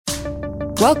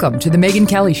Welcome to The Megyn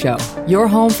Kelly Show, your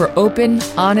home for open,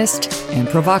 honest, and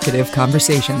provocative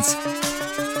conversations.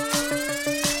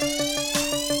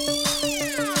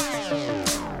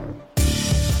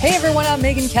 Hey everyone, I'm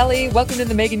Megyn Kelly. Welcome to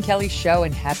The Megyn Kelly Show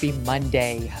and happy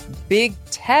Monday. Big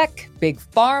tech, big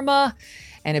pharma,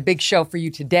 and a big show for you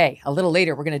today. A little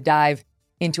later, we're going to dive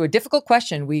into a difficult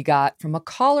question we got from a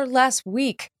caller last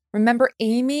week. Remember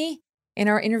Amy in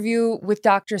our interview with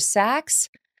Dr. Sachs?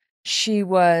 She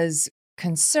was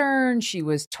concerned. She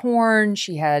was torn.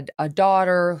 She had a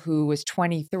daughter who was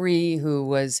 23 who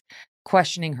was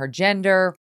questioning her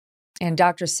gender. And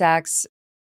Dr. Sachs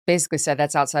basically said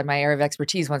that's outside my area of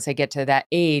expertise once they get to that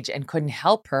age and couldn't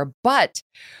help her. But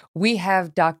we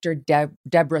have Dr.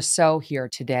 Debra So here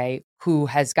today who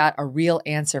has got a real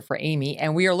answer for Amy.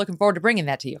 And we are looking forward to bringing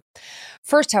that to you.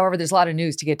 First, however, there's a lot of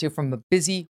news to get to from a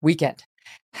busy weekend.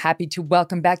 Happy to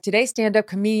welcome back today stand-up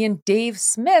comedian Dave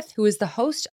Smith, who is the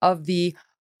host of the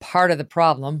Part of the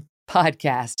Problem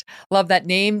podcast. Love that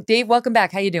name. Dave, welcome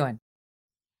back. How you doing?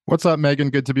 What's up,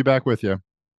 Megyn? Good to be back with you.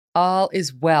 All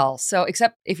is well. So,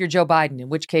 except if you're Joe Biden, in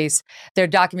which case there are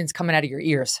documents coming out of your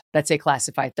ears that say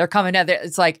classified. They're coming out.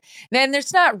 It's like, then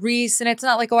there's not recent. It's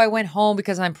not like, oh, I went home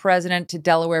because I'm president to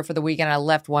Delaware for the weekend. I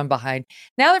left one behind.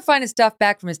 Now they're finding stuff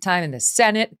back from his time in the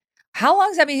Senate. How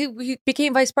long is that? I mean, he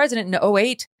became vice president in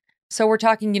 2008. So we're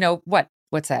talking,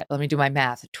 what's that? Let me do my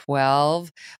math.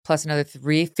 12 plus another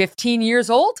 3, 15 years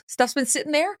old. Stuff's been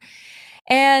sitting there.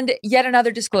 And yet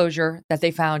another disclosure that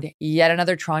they found yet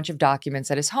another tranche of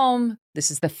documents at his home. This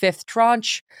is the 5th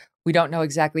tranche. We don't know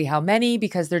exactly how many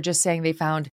because they're just saying they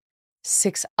found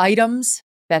 6 items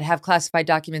that have classified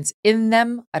documents in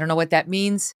them. I don't know what that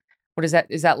means. What is that?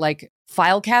 Is that like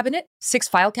file cabinet? 6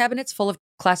 file cabinets full of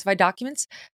classified documents?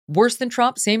 Worse than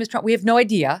Trump, same as Trump. We have no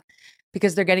idea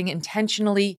because they're getting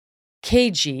intentionally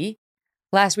cagey.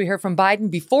 Last we heard from Biden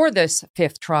before this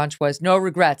 5th tranche was no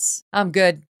regrets. I'm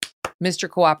good. Mr.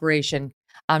 Cooperation.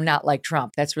 I'm not like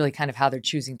Trump. That's really kind of how they're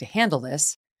choosing to handle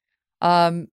this.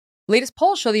 Latest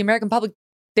polls show the American public,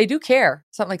 they do care.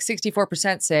 Something like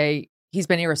 64% say he's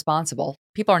been irresponsible.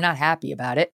 People are not happy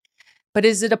about it. But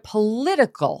is it a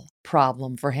political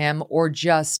problem for him or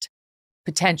just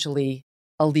potentially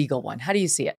a legal one? How do you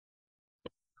see it?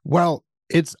 Well,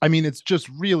 it's just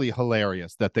really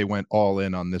hilarious that they went all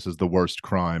in on this is the worst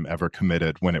crime ever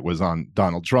committed when it was on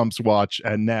Donald Trump's watch.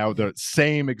 And now the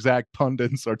same exact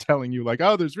pundits are telling you like,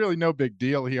 oh, there's really no big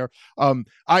deal here.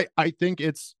 I think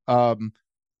it's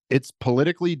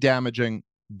politically damaging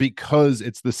because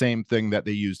it's the same thing that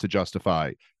they use to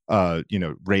justify,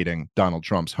 raiding Donald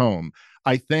Trump's home.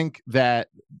 I think that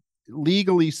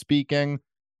legally speaking,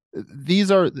 these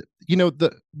are,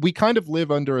 we kind of live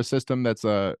under a system that's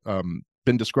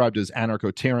been described as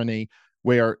anarcho-tyranny,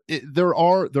 where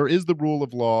there is the rule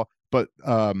of law, but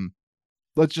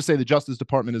let's just say the Justice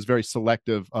Department is very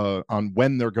selective on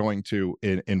when they're going to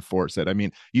enforce it. I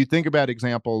mean, you think about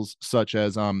examples such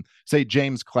as, say,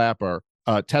 James Clapper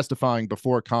testifying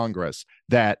before Congress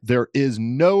that there is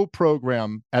no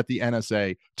program at the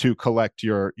NSA to collect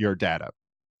your data.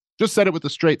 Just said it with a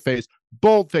straight face,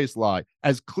 bold-faced lie,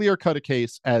 as clear-cut a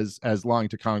case as lying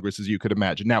to Congress as you could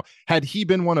imagine. Now, had he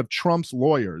been one of Trump's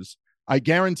lawyers, I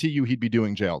guarantee you he'd be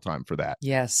doing jail time for that.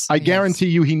 Yes. I guarantee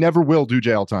you he never will do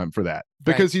jail time for that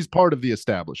because he's part of the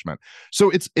establishment.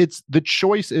 So it's the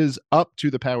choice is up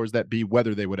to the powers that be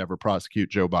whether they would ever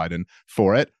prosecute Joe Biden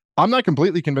for it. I'm not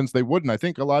completely convinced they wouldn't. I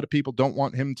think a lot of people don't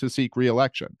want him to seek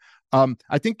re-election.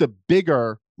 I think the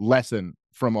bigger lesson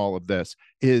from all of this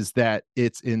is that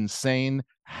it's insane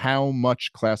how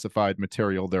much classified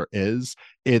material there is.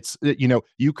 It's,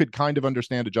 you could kind of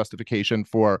understand a justification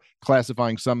for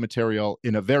classifying some material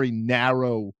in a very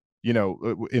narrow,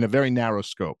 in a very narrow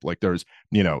scope, like there's,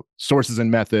 sources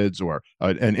and methods or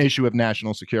an issue of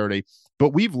national security.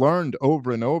 But we've learned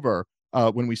over and over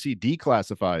when we see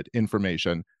declassified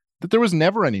information that there was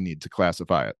never any need to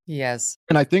classify it. Yes.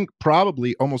 And I think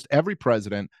probably almost every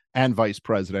president and vice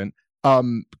president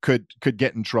could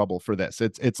get in trouble for this.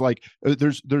 It's like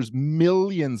there's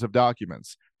millions of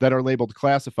documents that are labeled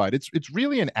classified. It's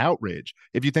really an outrage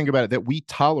if you think about it that we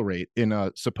tolerate in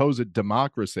a supposed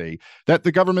democracy that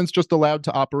the government's just allowed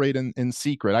to operate in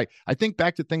secret. I think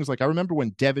back to things like I remember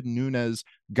when Devin Nunes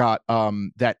got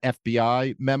that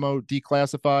FBI memo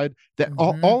declassified. That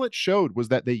all it showed was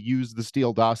that they used the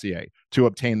Steele dossier to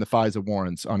obtain the FISA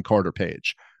warrants on Carter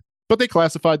Page, but they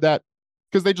classified that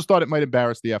because they just thought it might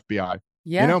embarrass the FBI.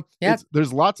 Yeah.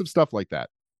 There's lots of stuff like that.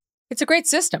 It's a great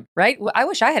system, right? I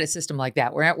wish I had a system like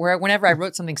that where whenever I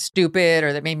wrote something stupid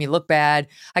or that made me look bad,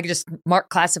 I could just mark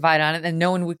classified on it and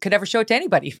no one could ever show it to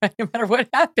anybody, no matter what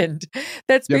happened.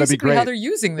 That's basically how they're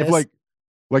using this.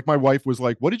 Like my wife was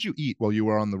like, "What did you eat while you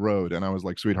were on the road?" And I was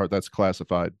like, "Sweetheart, that's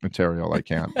classified material. I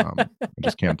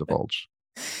just can't divulge."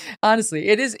 Honestly,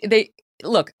 it is. They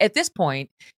look at this point.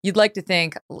 You'd like to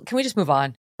think, can we just move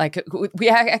on? Like we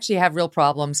actually have real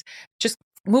problems. Just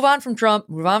move on from Trump.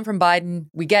 Move on from Biden.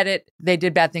 We get it. They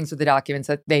did bad things with the documents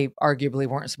that they arguably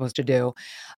weren't supposed to do.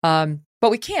 But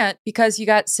we can't because you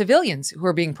got civilians who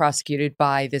are being prosecuted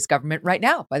by this government right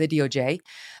now, by the DOJ.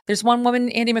 There's one woman,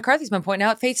 Andy McCarthy's been pointing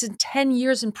out, facing 10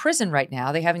 years in prison right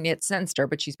now. They haven't yet sentenced her,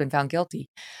 but she's been found guilty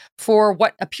for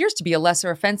what appears to be a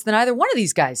lesser offense than either one of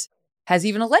these guys has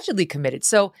even allegedly committed.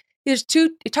 So there's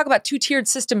talk about two-tiered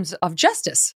systems of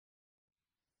justice.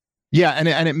 Yeah,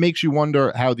 and it makes you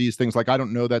wonder how these things, like I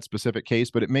don't know that specific case,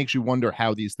 but it makes you wonder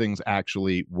how these things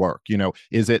actually work.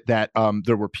 Is it that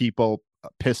there were people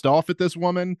pissed off at this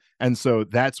woman, and so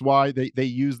that's why they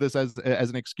use this as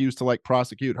an excuse to like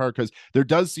prosecute her? Because there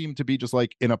does seem to be just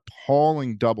like an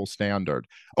appalling double standard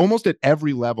almost at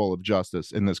every level of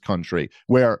justice in this country,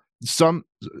 where some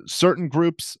certain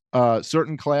groups,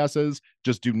 certain classes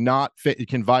just do not fit. It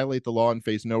can violate the law and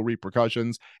face no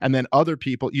repercussions. And then other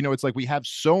people, it's like we have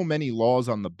so many laws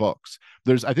on the books.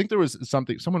 I think there was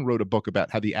someone wrote a book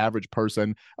about how the average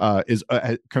person is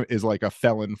like a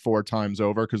felon 4 times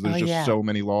over because there's so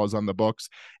many laws on the books.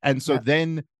 And so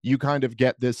then you kind of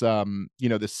get this,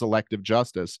 this selective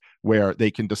justice where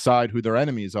they can decide who their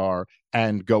enemies are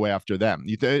and go after them.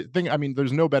 You think, I mean,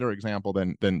 there's no better example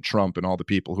than Trump and all the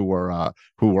people who were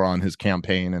on his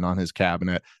campaign and on his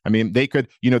cabinet. I mean, they could,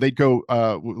 they'd go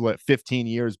 15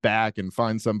 years back and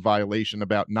find some violation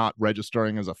about not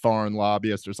registering as a foreign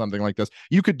lobbyist or something like this.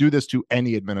 You could do this to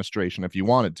any administration if you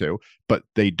wanted to, but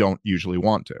they don't usually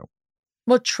want to.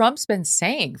 Well, Trump's been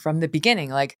saying from the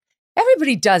beginning, like,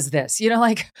 everybody does this,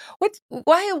 like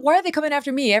why are they coming after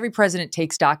me? Every president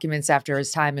takes documents after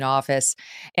his time in office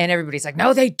and everybody's like,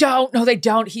 no, they don't. No, they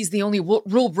don't. He's the only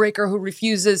rule breaker who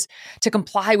refuses to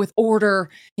comply with order.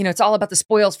 It's all about the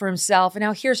spoils for himself. And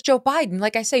now here's Joe Biden,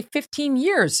 like I say, 15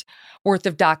 years worth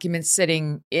of documents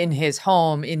sitting in his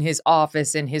home, in his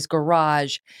office, in his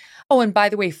garage. Oh, and by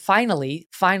the way, finally,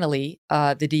 the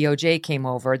DOJ came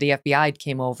over, the FBI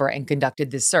came over and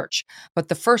conducted this search. But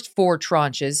the first 4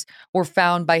 tranches were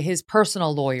found by his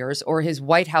personal lawyers or his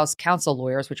White House counsel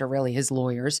lawyers, which are really his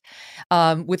lawyers,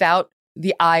 without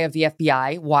the eye of the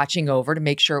FBI watching over to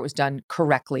make sure it was done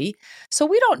correctly. So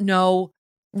we don't know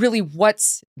really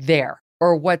what's there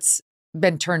or what's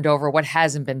been turned over, what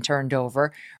hasn't been turned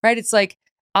over, right? It's like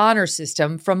honor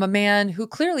system from a man who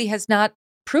clearly has not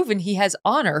proven he has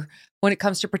honor when it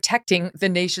comes to protecting the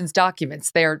nation's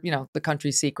documents. They're, the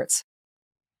country's secrets.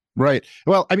 Right.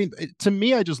 Well, I mean, to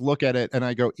me, I just look at it and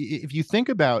I go, if you think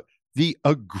about the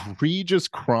egregious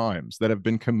crimes that have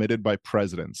been committed by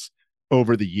presidents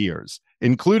over the years,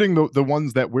 including the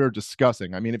ones that we're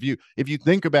discussing. I mean, if you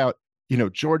think about,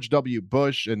 George W.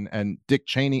 Bush and Dick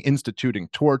Cheney instituting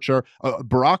torture,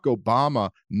 Barack Obama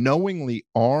knowingly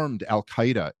armed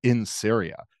Al-Qaeda in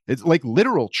Syria. It's like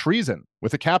literal treason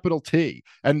with a capital T.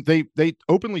 And they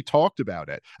openly talked about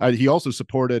it. He also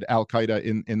supported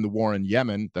Al-Qaeda in the war in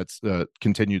Yemen that's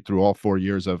continued through all 4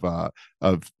 years of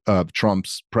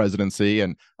Trump's presidency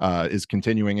and is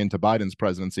continuing into Biden's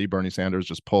presidency. Bernie Sanders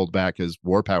just pulled back his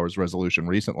war powers resolution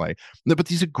recently. But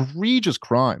these egregious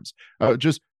crimes,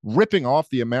 just ripping off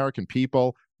the American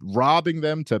people, robbing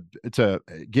them to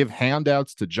give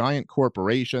handouts to giant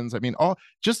corporations. I mean,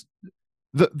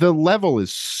 the level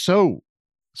is so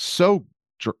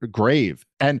grave.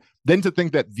 And then to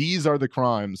think that these are the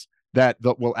crimes that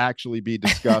will actually be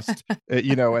discussed,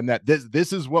 and that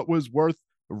this is what was worth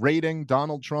raiding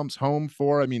Donald Trump's home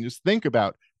for. I mean, just think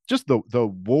about just the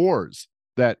wars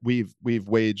that we've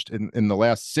waged in the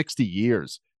last 60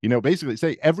 years. Basically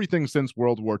say everything since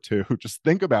World War II. Just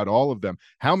think about all of them.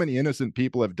 How many innocent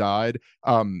people have died?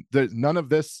 None of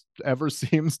this ever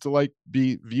seems to like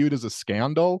be viewed as a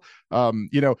scandal.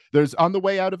 There's on the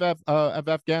way out of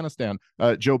Afghanistan,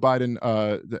 Joe Biden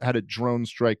had a drone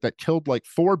strike that killed like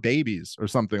 4 babies or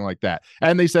something like that,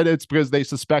 and they said it's because they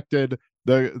suspected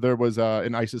there was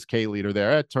an ISIS-K leader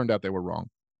there. It turned out they were wrong.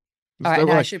 All right,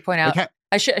 I should point out.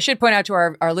 I should point out to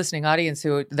our listening audience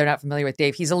who they're not familiar with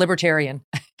Dave. He's a libertarian,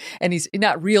 and he's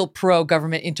not real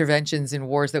pro-government interventions in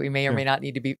wars that we may or may not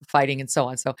need to be fighting, and so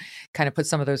on. So, kind of put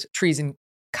some of those treason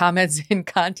comments in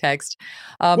context.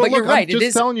 But you're right. I'm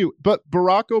just telling you. But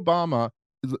Barack Obama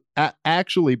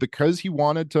actually, because he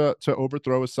wanted to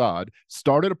overthrow Assad,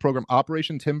 started a program,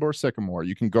 Operation Timber Sycamore.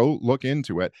 You can go look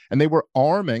into it, and they were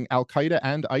arming Al Qaeda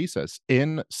and ISIS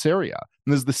in Syria.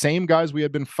 And this is the same guys we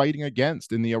had been fighting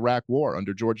against in the Iraq War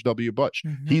under George W. Bush. He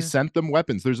Mm-hmm. sent them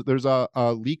weapons. There's a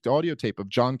leaked audio tape of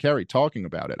John Kerry talking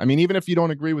about it. I mean, even if you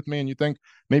don't agree with me and you think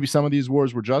maybe some of these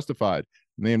wars were justified,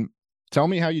 I mean, tell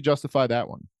me how you justify that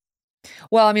one.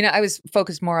 Well, I mean, I was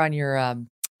focused more on your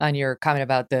comment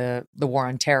about the war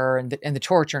on terror and the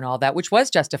torture and all that, which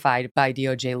was justified by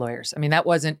DOJ lawyers. I mean, that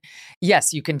wasn't.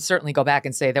 Yes, you can certainly go back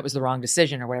and say that was the wrong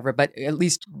decision or whatever, but at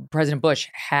least President Bush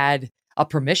had a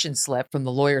permission slip from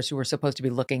the lawyers who were supposed to be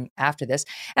looking after this.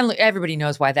 And look, everybody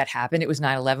knows why that happened. It was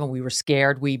 9/11. We were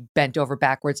scared. We bent over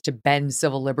backwards to bend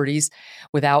civil liberties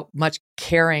without much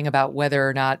caring about whether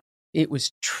or not it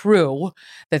was true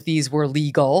that these were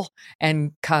legal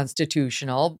and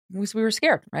constitutional. We were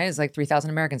scared, right? It's like 3,000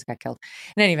 Americans got killed.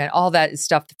 In any event, all that is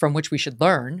stuff from which we should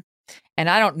learn. And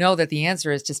I don't know that the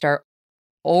answer is to start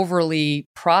overly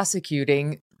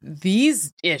prosecuting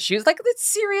these issues. Like, it's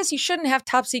serious. You shouldn't have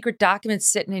top secret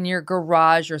documents sitting in your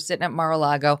garage or sitting at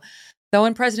Mar-a-Lago. Though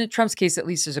in President Trump's case, at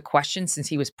least there's a question since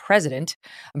he was president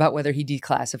about whether he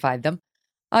declassified them.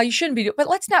 You shouldn't be, but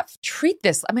let's not treat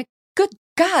this. I mean, good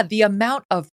God, the amount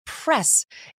of press,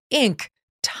 ink,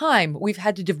 time we've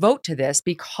had to devote to this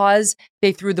because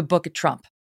they threw the book at Trump.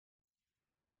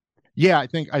 Yeah, I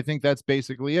think that's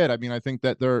basically it. I mean, I think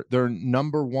that their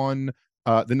number one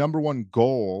the number one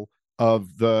goal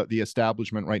of the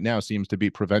establishment right now seems to be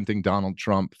preventing Donald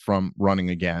Trump from running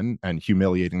again and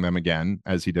humiliating them again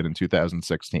as he did in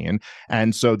 2016.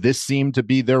 And so this seemed to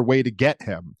be their way to get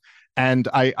him. And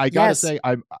I gotta Yes. say,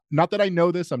 I'm not that I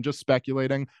know this, I'm just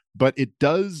speculating, but it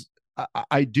does.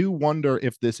 I do wonder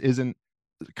if this isn't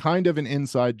kind of an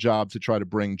inside job to try to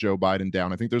bring Joe Biden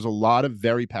down. I think there's a lot of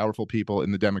very powerful people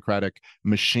in the Democratic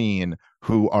machine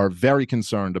who are very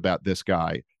concerned about this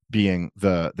guy being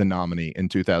the nominee in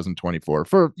 2024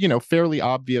 for, fairly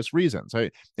obvious reasons.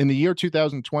 In the year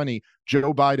 2020,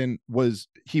 Joe Biden was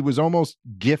almost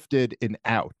gifted an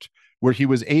out where he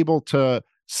was able to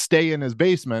stay in his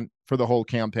basement for the whole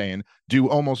campaign, do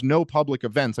almost no public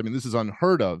events. I mean, this is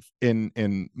unheard of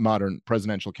in modern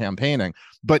presidential campaigning,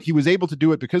 but he was able to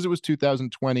do it because it was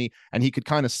 2020, and he could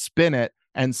kind of spin it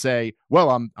and say, well,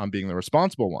 I'm being the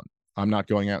responsible one. I'm not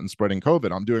going out and spreading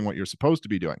COVID. I'm doing what you're supposed to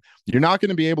be doing. You're not going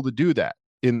to be able to do that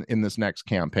in this next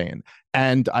campaign.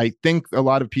 And I think a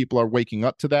lot of people are waking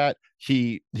up to that.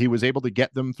 He was able to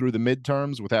get them through the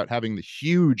midterms without having the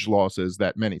huge losses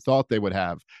that many thought they would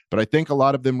have. But I think a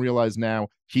lot of them realize now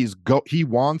he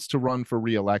wants to run for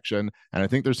re-election. And I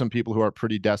think there's some people who are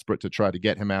pretty desperate to try to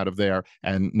get him out of there.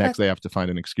 And next they have to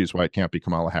find an excuse why it can't be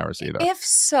Kamala Harris either. If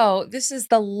so, this is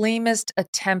the lamest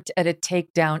attempt at a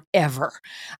takedown ever.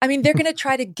 I mean, they're going to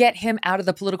try to get him out of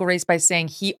the political race by saying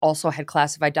he also had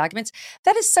classified documents.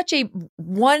 That is such a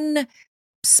one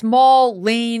small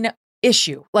lane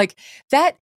issue. Like,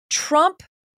 that Trump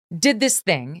did this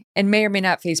thing and may or may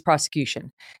not face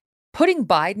prosecution. Putting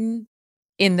Biden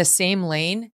in the same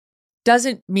lane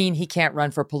doesn't mean he can't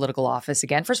run for political office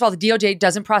again. First of all, the DOJ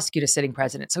doesn't prosecute a sitting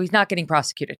president, so he's not getting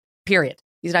prosecuted, period.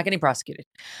 He's not getting prosecuted.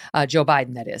 Joe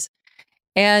Biden, that is.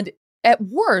 And at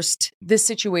worst, this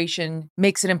situation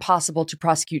makes it impossible to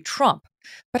prosecute Trump.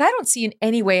 But I don't see in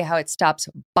any way how it stops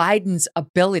Biden's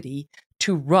ability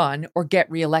to run or get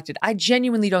reelected. I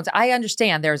genuinely don't. I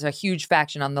understand there's a huge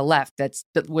faction on the left that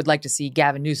would like to see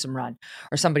Gavin Newsom run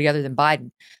or somebody other than Biden.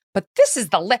 But this is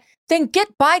then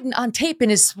get Biden on tape in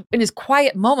his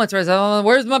quiet moments where he's, oh,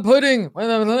 where's my pudding?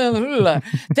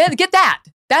 Then get that.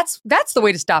 That's the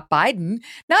way to stop Biden,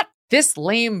 not this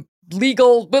lame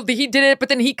legal, well, he did it, but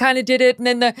then he kind of did it. And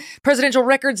then the Presidential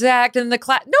Records Act and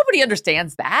nobody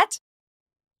understands that.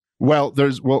 Well,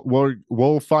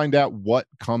 we'll find out what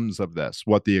comes of this,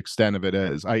 what the extent of it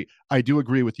is. I do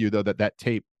agree with you, though, that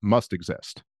tape must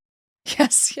exist.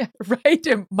 Yes, yeah, right.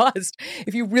 It must.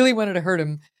 If you really wanted to hurt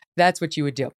him, that's what you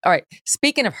would do. All right.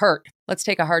 Speaking of hurt, let's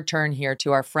take a hard turn here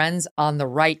to our friends on the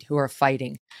right who are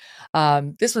fighting.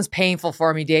 This one's painful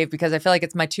for me, Dave, because I feel like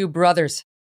it's my two brothers.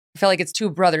 I feel like it's two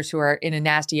brothers who are in a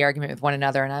nasty argument with one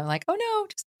another. And I'm like, oh no,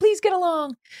 just please get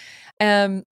along.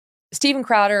 Steven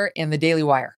Crowder and the Daily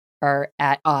Wire are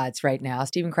at odds right now.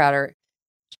 Steven Crowder,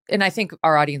 and I think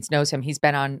our audience knows him. He's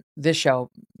been on this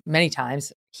show many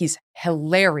times. He's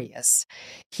hilarious.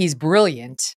 He's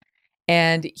brilliant.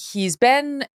 And he's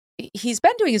been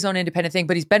doing his own independent thing,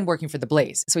 but he's been working for The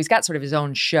Blaze. So he's got sort of his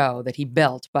own show that he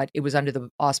built, but it was under the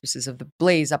auspices of The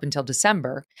Blaze up until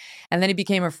December. And then he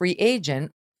became a free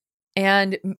agent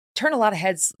and turned a lot of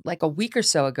heads like a week or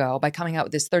so ago by coming out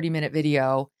with this 30-minute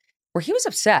video where he was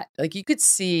upset. Like you could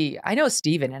see, I know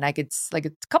Steven, and I could like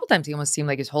a couple times he almost seemed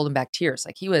like he's holding back tears.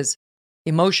 Like he was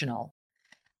emotional.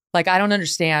 Like I don't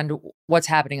understand what's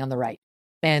happening on the right.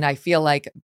 And I feel like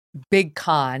Big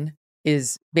Con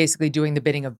is basically doing the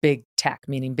bidding of big tech,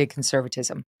 meaning big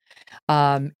conservatism.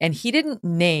 And he didn't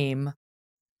name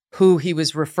who he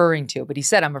was referring to, but he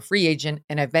said, I'm a free agent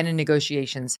and I've been in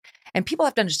negotiations. And people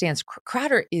have to understand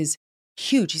Crowder is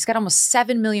huge. He's got almost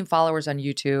 7 million followers on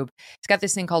YouTube. He's got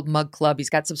this thing called Mug Club. He's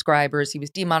got subscribers. He was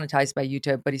demonetized by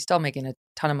YouTube, but he's still making a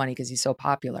ton of money because he's so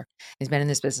popular. He's been in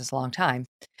this business a long time.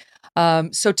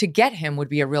 So to get him would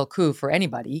be a real coup for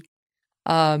anybody.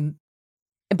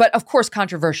 But of course,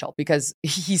 controversial because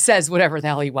he says whatever the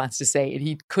hell he wants to say, and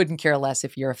he couldn't care less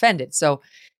if you're offended. So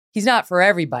he's not for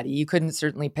everybody. You couldn't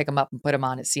certainly pick him up and put him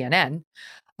on at CNN.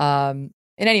 In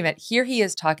any event, here he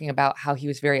is talking about how he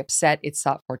was very upset. It's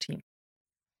SOT 14.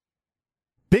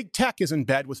 Big tech is in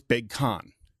bed with Big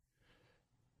Con.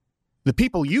 The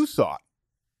people you thought,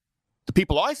 the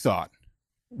people I thought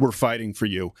were fighting for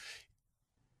you,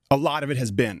 a lot of it has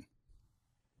been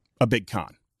a Big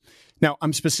Con. Now,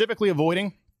 I'm specifically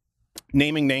avoiding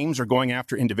naming names or going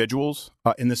after individuals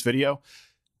in this video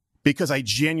because I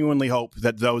genuinely hope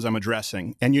that those I'm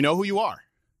addressing, and you know who you are,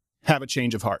 have a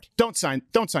change of heart. Don't sign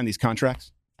these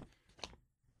contracts.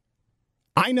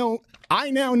 I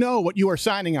now know what you are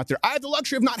signing out there. I have the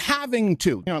luxury of not having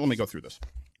to. Let me go through this.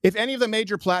 If any of the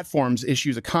major platforms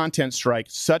issues a content strike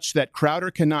such that Crowder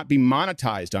cannot be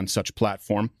monetized on such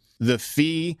platform, the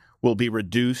fee will be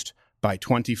reduced by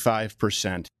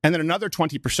 25%. And then another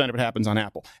 20% of it happens on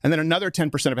Apple. And then another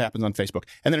 10% of it happens on Facebook.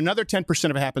 And then another 10%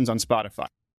 of it happens on Spotify.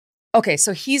 Okay,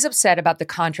 so he's upset about the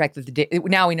contract with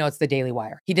now we know it's the Daily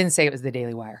Wire. He didn't say it was the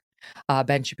Daily Wire,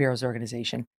 Ben Shapiro's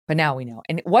organization, but now we know.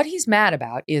 And what he's mad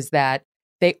about is that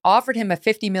they offered him a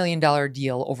 $50 million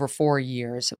deal over 4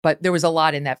 years, but there was a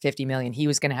lot in that $50 million. He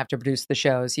was going to have to produce the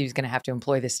shows. He was going to have to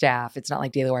employ the staff. It's not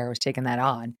like Daily Wire was taking that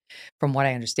on, from what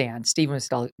I understand. Steven was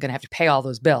still going to have to pay all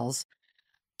those bills.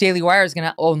 Daily Wire is going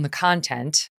to own the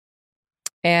content.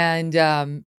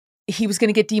 And he was going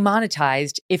to get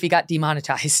demonetized if he got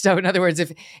demonetized. So in other words,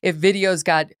 if videos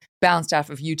got bounced off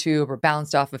of YouTube or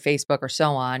bounced off of Facebook or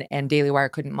so on, and Daily Wire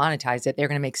couldn't monetize it, they're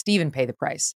going to make Steven pay the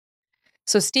price.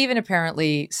 So Steven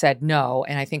apparently said no,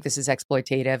 and I think this is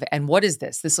exploitative. And what is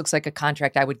this? This looks like a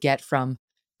contract I would get from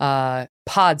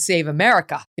Pod Save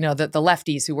America, the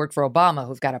lefties who work for Obama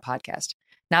who've got a podcast.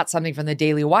 Not something from the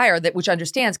Daily Wire, which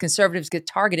understands conservatives get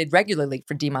targeted regularly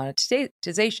for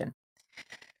demonetization.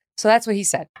 So that's what he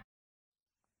said.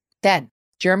 Then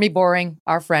Jeremy Boring,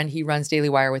 our friend, he runs Daily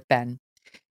Wire with Ben,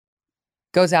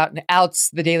 goes out and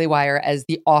outs the Daily Wire as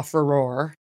the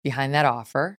offeror behind that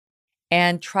offer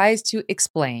and tries to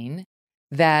explain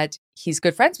that he's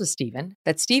good friends with Steven,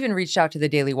 that Steven reached out to the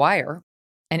Daily Wire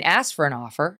and asked for an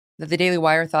offer, that the Daily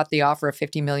Wire thought the offer of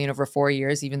 $50 million over 4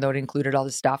 years, even though it included all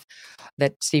the stuff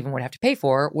that Steven would have to pay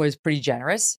for, was pretty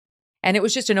generous. And it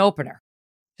was just an opener,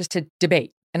 just to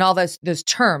debate. And all those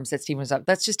terms that Steven was up,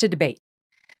 that's just to debate.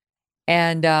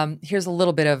 And here's a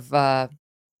little bit of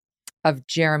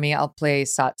Jeremy. I'll play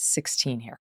SOT 16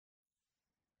 here.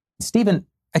 Steven,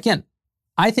 again,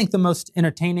 I think the most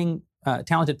entertaining,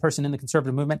 talented person in the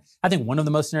conservative movement. I think one of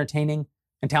the most entertaining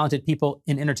and talented people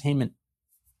in entertainment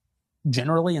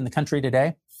generally in the country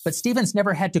today. But Steven's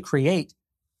never had to create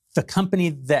the company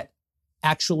that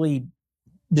actually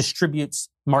distributes,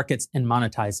 markets, and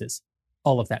monetizes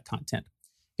all of that content.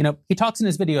 He talks in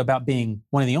his video about being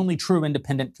one of the only true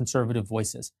independent conservative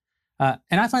voices. And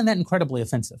I find that incredibly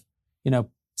offensive.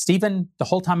 Steven, the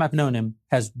whole time I've known him,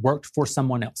 has worked for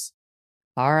someone else.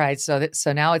 All right. So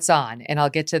now it's on, and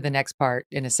I'll get to the next part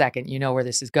in a second. You know where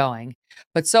this is going.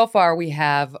 But so far we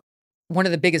have one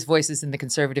of the biggest voices in the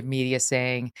conservative media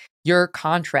saying your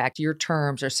contract, your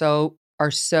terms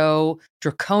are so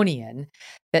draconian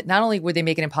that not only would they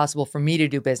make it impossible for me to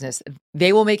do business,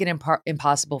 they will make it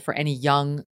impossible for any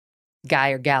young guy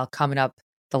or gal coming up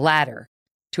the ladder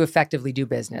to effectively do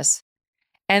business.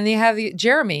 And they have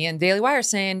Jeremy and Daily Wire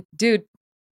saying, dude,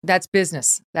 that's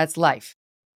business. That's life.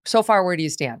 So far, where do you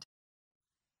stand?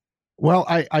 Well,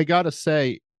 I gotta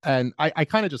say, and I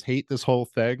kind of just hate this whole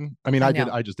thing. I mean,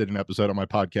 I just did an episode on my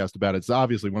podcast about it. It's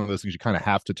obviously one of those things you kind of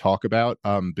have to talk about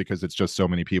because it's just so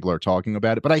many people are talking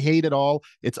about it. But I hate it all.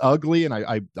 It's ugly, and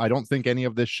I don't think any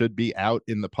of this should be out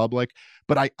in the public.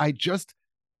 But I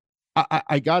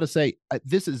gotta say,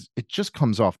 it just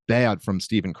comes off bad from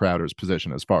Steven Crowder's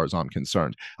position as far as I'm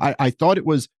concerned. I thought it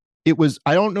was,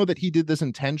 I don't know that he did this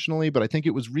intentionally, but I think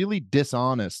it was really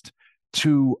dishonest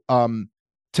to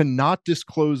not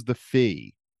disclose the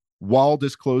fee while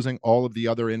disclosing all of the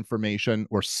other information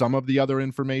or some of the other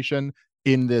information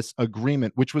in this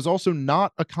agreement, which was also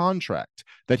not a contract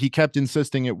that he kept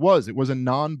insisting it was. It was a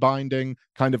non-binding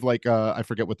kind of like I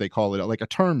forget what they call it, like a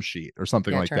term sheet or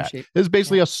something like term that. sheet. It's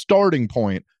basically Yeah. a starting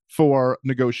point for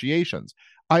negotiations.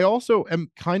 I also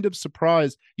am kind of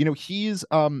surprised, he's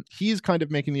kind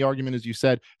of making the argument, as you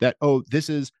said, that, oh, this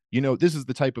is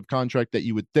the type of contract that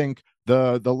you would think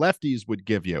the lefties would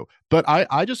give you. But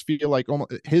I just feel like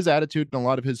almost his attitude and a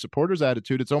lot of his supporters'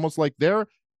 attitude, it's almost like they're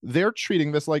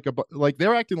treating this like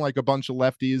they're acting like a bunch of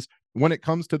lefties when it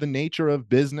comes to the nature of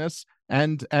business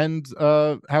and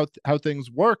how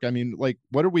things work. I mean, like,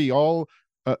 what are we all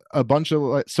a bunch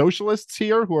of socialists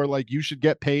here who are like, you should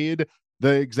get paid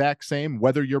the exact same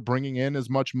whether you're bringing in as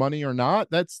much money or not?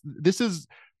 This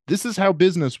is how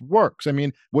business works. I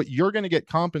mean, what you're going to get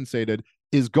compensated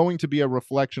is going to be a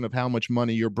reflection of how much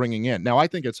money you're bringing in. Now, I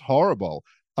think it's horrible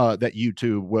that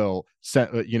YouTube will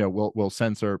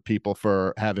censor people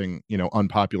for having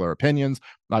unpopular opinions.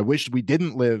 I wish we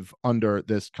didn't live under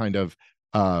this kind of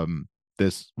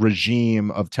this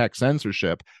regime of tech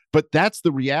censorship, but that's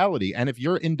the reality. And if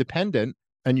you're independent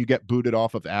and you get booted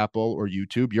off of Apple or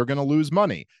YouTube, you're going to lose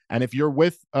money. And if you're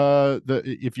with another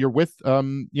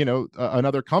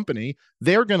company,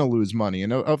 they're going to lose money.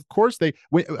 And of course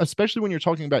especially when you're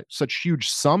talking about such huge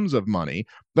sums of money,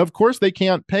 of course they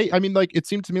can't pay. I mean, like, it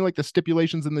seemed to me like the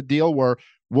stipulations in the deal were,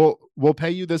 we'll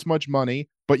pay you this much money,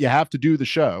 but you have to do the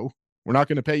show. We're not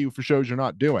going to pay you for shows you're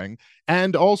not doing.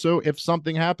 And also, if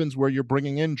something happens where you're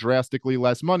bringing in drastically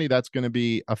less money, that's going to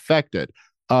be affected.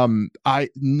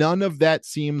 None of that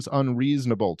seems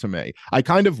unreasonable to me. I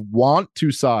kind of want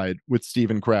to side with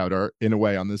Steven Crowder in a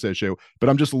way on this issue, but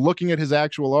I'm just looking at his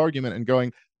actual argument and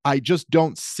going, I just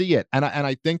don't see it. And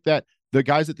I think that the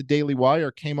guys at the Daily Wire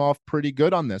came off pretty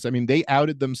good on this. I mean, they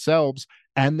outed themselves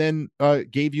and then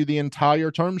gave you the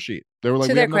entire term sheet. They were like,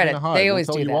 to we their have nothing credit, to hide. they We'll always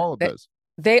tell do you that. all of this.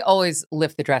 They always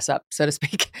lift the dress up, so to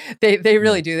speak. They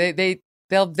really do.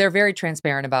 They're very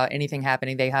transparent about anything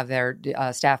happening. They have their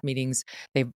staff meetings.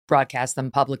 They broadcast them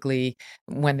publicly.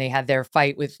 When they had their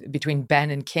fight between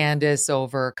Ben and Candace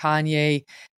over Kanye,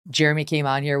 Jeremy came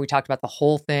on here. We talked about the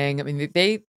whole thing. I mean,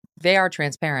 they are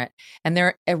transparent, and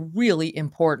they're a really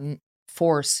important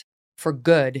force for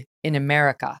good in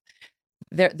America.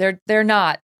 They're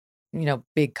not,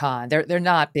 big con. They're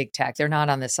not big tech. They're not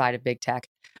on the side of big tech.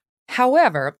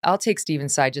 However, I'll take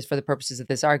Steven's side just for the purposes of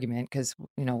this argument, because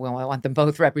we want them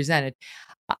both represented.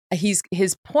 His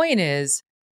point is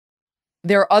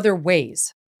there are other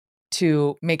ways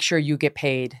to make sure you get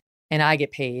paid and I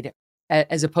get paid,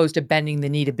 as opposed to bending the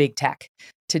knee to big tech,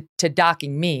 to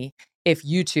docking me if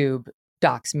YouTube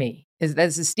docks me.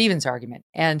 This is Steven's argument.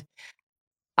 And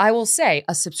I will say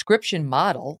a subscription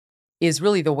model is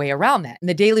really the way around that. And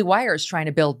the Daily Wire is trying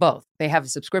to build both. They have a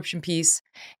subscription piece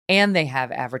and they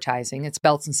have advertising. It's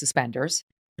belts and suspenders,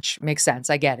 which makes sense.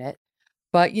 I get it.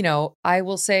 But, I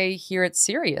will say here at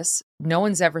Sirius, no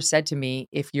one's ever said to me,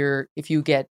 if you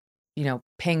get,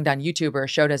 pinged on YouTube or a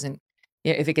show doesn't,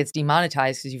 if it gets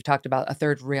demonetized because you've talked about a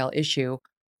third rail issue,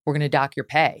 we're going to dock your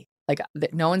pay. Like,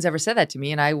 no one's ever said that to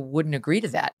me, and I wouldn't agree to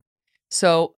that.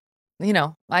 So,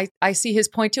 I see his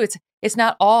point too. It's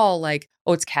not all like,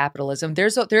 oh, it's capitalism. There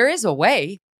is a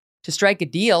way to strike a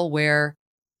deal where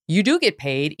you do get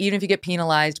paid, even if you get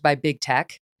penalized by big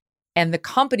tech, and the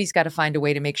company's got to find a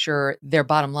way to make sure their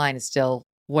bottom line is still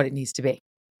what it needs to be.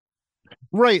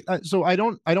 Right. So I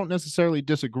don't necessarily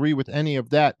disagree with any of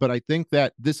that, but I think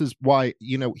that this is why,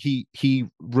 he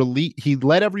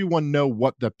let everyone know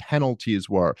what the penalties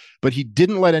were, but he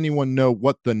didn't let anyone know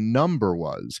what the number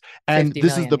was. And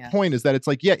this is the point, is that it's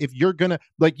like, yeah, if you're gonna,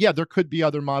 like, yeah, there could be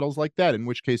other models like that, in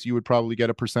which case you would probably get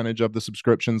a percentage of the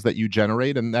subscriptions that you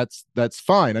generate, and that's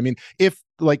fine. I mean, if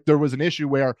like there was an issue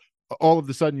where all of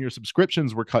a sudden your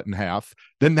subscriptions were cut in half,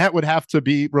 then that would have to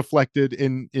be reflected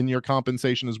in your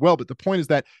compensation as well. But the point is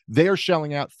that they're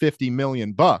shelling out $50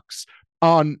 million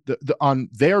on on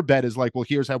their bet is like, well,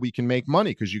 here's how we can make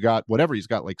money, because you got whatever, he's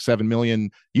got like 7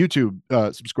 million YouTube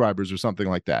subscribers or something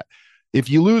like that. If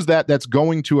you lose that, that's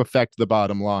going to affect the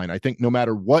bottom line. I think no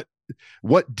matter what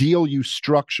deal you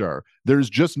there's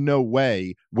just no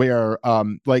way where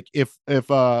like if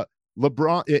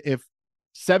LeBron, if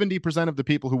 70% of the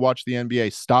people who watch the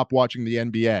NBA stop watching the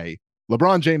NBA,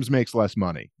 LeBron James makes less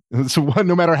money. So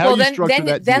no matter how you structure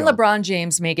that deal, then LeBron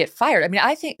James may get fired. I mean,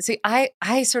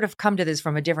 I sort of come to this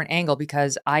from a different angle,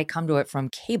 because I come to it from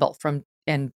cable,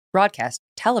 and broadcast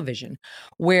television,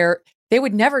 where they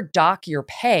would never dock your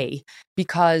pay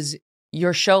because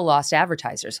your show lost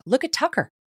advertisers. Look at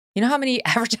Tucker. You know how many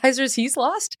advertisers he's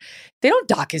lost? They don't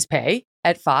dock his pay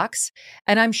at Fox.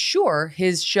 And I'm sure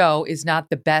his show is not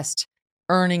the best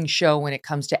earning show when it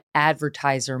comes to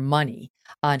advertiser money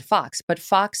on Fox. But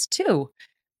Fox, too,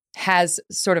 has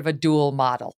sort of a dual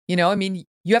model. I mean,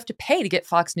 you have to pay to get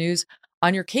Fox News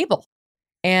on your cable.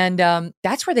 And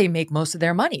that's where they make most of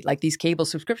their money, like these cable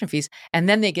subscription fees. And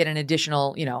then they get an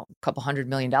additional, a couple $100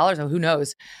 million, or who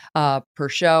knows, per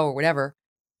show or whatever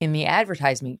in the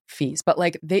advertising fees. But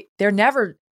like they're not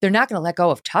going to let go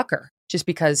of Tucker just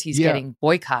because he's getting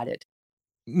boycotted.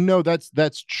 No,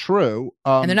 that's true.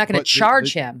 And they're not going to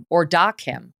charge him or dock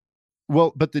him.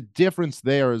 Well, but the difference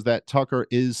there is that Tucker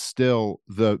is still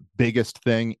the biggest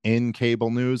thing in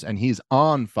cable news, and he's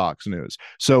on Fox News.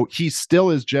 So he still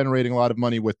is generating a lot of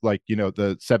money with, like,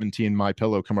 the 17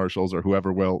 MyPillow commercials or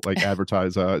whoever will like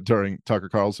advertise during Tucker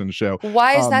Carlson's show.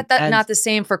 Why is that not the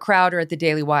same for Crowder at the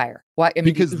Daily Wire? Why? I mean,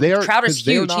 because Crowder's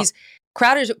huge.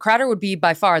 Crowder would be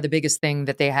by far the biggest thing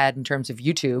that they had in terms of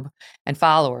YouTube and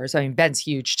followers. I mean, Ben's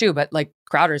huge too, but like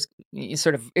Crowder's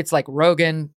sort of, it's like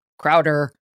Rogan,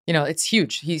 Crowder. It's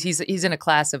huge. He's in a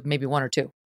class of maybe one or two.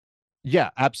 Yeah,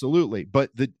 absolutely. But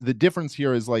the difference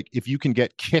here is, like, if you can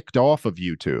get kicked off of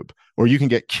YouTube, or you can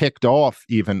get kicked off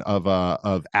even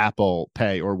of Apple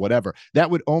Pay or whatever, that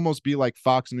would almost be like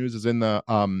Fox News is in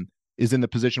the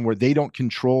position where they don't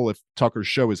control if Tucker's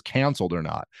show is canceled or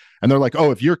not. And they're like, oh,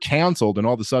 if you're canceled and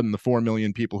all of a sudden the 4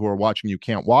 million people who are watching you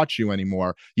can't watch you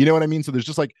anymore. You know what I mean? So there's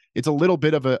just like, it's a little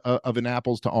bit of an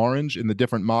apples to orange in the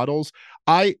different models.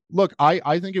 I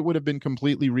think it would have been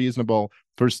completely reasonable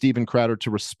for Steven Crowder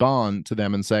to respond to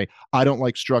them and say, I don't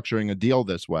like structuring a deal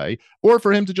this way, or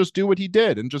for him to just do what he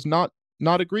did and just not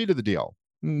agree to the deal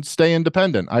and stay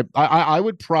independent. I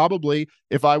would probably,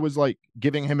 if I was like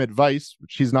giving him advice,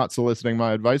 which he's not soliciting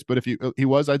my advice, but if he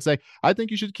was, I'd say, I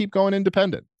think you should keep going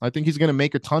independent. I think he's going to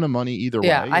make a ton of money either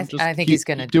way. I think he's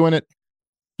going to doing it.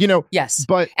 Yes,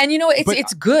 but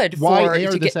it's good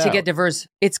to get diverse.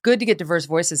 It's good to get diverse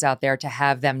voices out there, to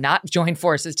have them not join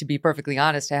forces. To be perfectly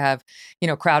honest, to have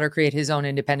Crowder create his own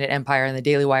independent empire and the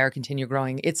Daily Wire continue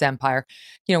growing its empire.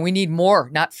 We need more,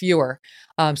 not fewer.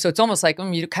 So it's almost like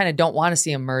you kind of don't want to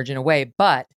see them merge in a way.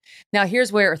 But now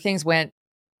here's where things went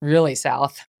really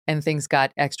south and things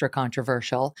got extra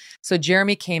controversial. So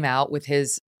Jeremy came out with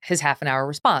his half an hour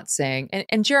response saying,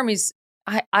 and Jeremy's.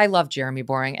 I love Jeremy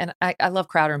Boring, and I love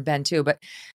Crowder and Ben too, but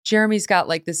Jeremy's got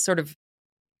like this sort of,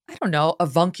 I don't know,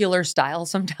 avuncular style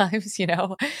sometimes,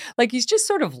 like he's just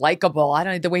sort of likable. I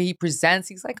don't know, the way he presents,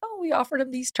 he's like, oh, we offered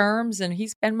him these terms and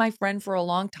he's been my friend for a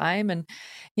long time. And,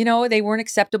 they weren't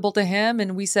acceptable to him.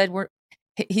 And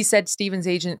he said Stephen's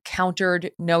agent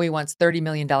countered, no, he wants $30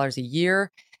 million a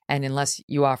year. And unless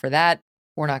you offer that,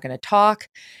 we're not going to talk.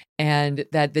 And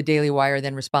that the Daily Wire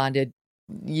then responded,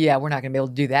 yeah, we're not going to be able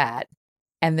to do that.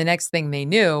 And the next thing they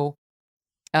knew,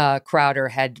 Crowder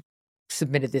had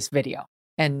submitted this video.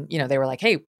 And, they were like,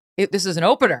 hey, this is an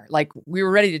opener. Like, we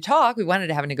were ready to talk. We wanted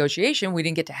to have a negotiation. We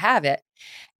didn't get to have it.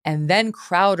 And then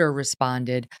Crowder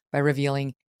responded by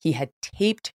revealing he had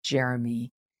taped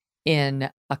Jeremy in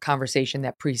a conversation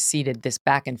that preceded this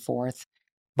back and forth,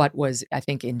 but was, I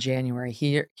think, in January.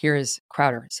 Here is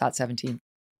Crowder, SOT 17.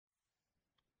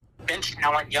 Bench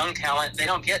talent, young talent, they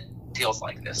don't get deals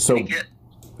like this. So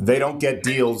they don't get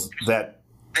deals that...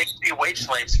 They can be wage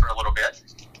slaves for a little bit,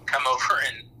 come over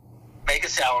and make a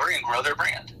salary and grow their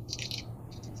brand.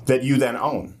 That you then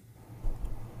own.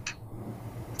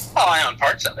 Well, I own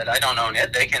parts of it. I don't own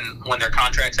it. They can, when their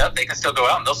contract's up, they can still go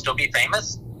out and they'll still be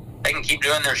famous. They can keep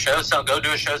doing their shows, so go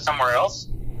do a show somewhere else.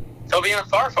 They'll be in a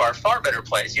far, far, far better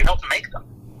place. You helped make them.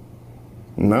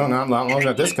 No, I'm not looking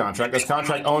at this contract. This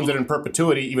contract owns it in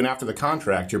perpetuity even after the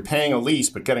contract. You're paying a lease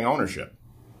but getting ownership.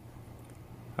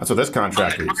 That's what this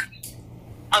contract reads.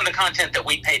 On the content that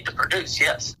we paid to produce,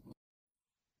 yes.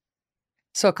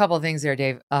 So a couple of things there,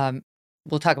 Dave.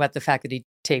 We'll talk about the fact that he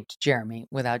taped Jeremy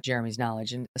without Jeremy's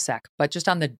knowledge in a sec. But just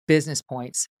on the business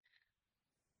points.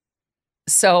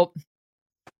 So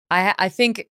I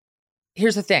think,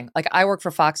 here's the thing. Like, I worked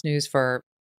for Fox News for,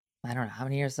 I don't know, how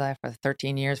many years was I? For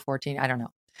 13 years, 14? I don't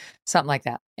know. Something like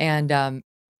that. And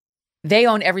they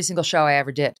own every single show I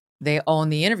ever did. They own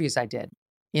the interviews I did.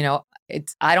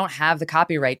 I don't have the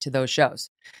copyright to those shows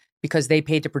because they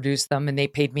paid to produce them and they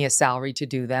paid me a salary to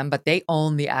do them, but they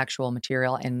own the actual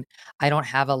material and I don't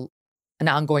have an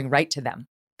ongoing right to them.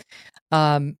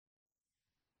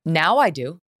 Now I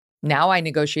do. Now I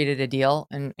negotiated a deal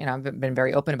and I've been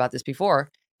very open about this before,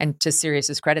 and to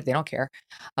Sirius's credit, they don't care.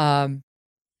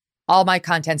 All my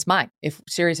content's mine. If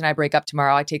Sirius and I break up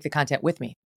tomorrow, I take the content with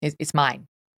me. It's mine.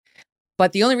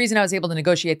 But the only reason I was able to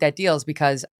negotiate that deal is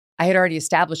because I had already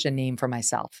established a name for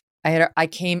myself. I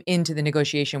came into the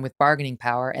negotiation with bargaining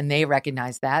power and they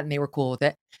recognized that and they were cool with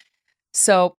it.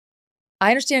 So I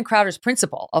understand Crowder's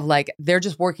principle of like, they're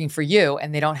just working for you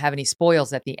and they don't have any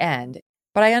spoils at the end.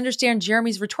 But I understand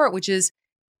Jeremy's retort, which is,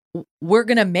 we're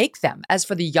going to make them. As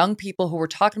for the young people who were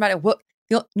talking about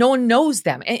it, no one knows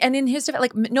them. And in his defense,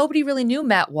 like, nobody really knew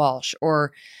Matt Walsh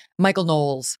or Michael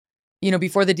Knowles,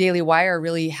 before the Daily Wire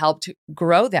really helped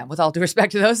grow them, with all due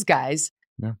respect to those guys.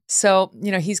 Yeah. So,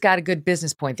 he's got a good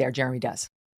business point there. Jeremy does.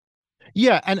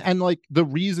 Yeah, and like the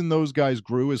reason those guys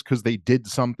grew is because they did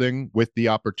something with the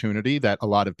opportunity that a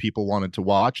lot of people wanted to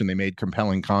watch, and they made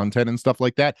compelling content and stuff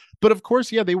like that. But of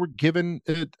course, yeah, they were given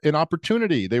an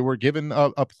opportunity. They were given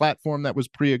a platform that was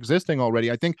pre-existing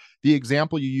already. I think the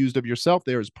example you used of yourself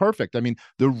there is perfect. I mean,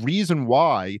 the reason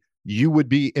why you would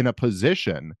be in a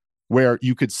position where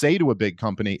you could say to a big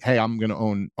company, hey, I'm going to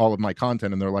own all of my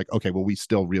content. And they're like, okay, well, we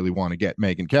still really want to get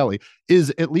Megyn Kelly,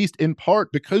 is at least in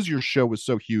part because your show was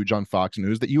so huge on Fox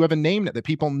News that you have a name that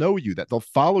people know you, that they'll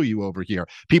follow you over here.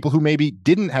 People who maybe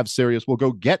didn't have Sirius will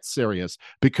go get Sirius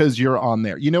because you're on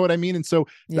there. You know what I mean? And so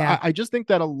yeah. I just think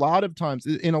that a lot of times,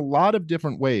 in a lot of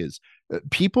different ways,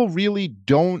 people really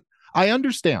don't. I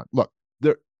understand. Look,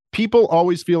 people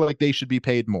always feel like they should be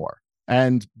paid more.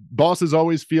 And bosses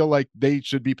always feel like they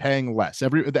should be paying less.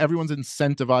 Everyone's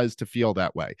incentivized to feel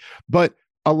that way. But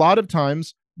a lot of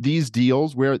times, these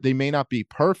deals where they may not be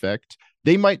perfect,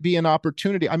 they might be an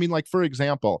opportunity. I mean, like, for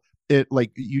example,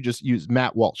 like you just used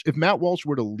Matt Walsh. If Matt Walsh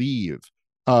were to leave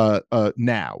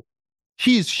now,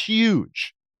 he's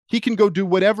huge. He can go do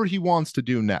whatever he wants to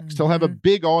do next. He'll have a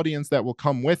big audience that will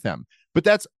come with him. But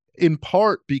that's in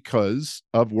part because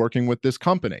of working with this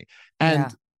company.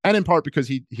 And in part because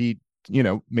he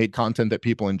made content that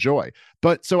people enjoy.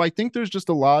 But so I think there's just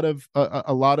a lot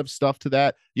of stuff to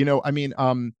that. I mean,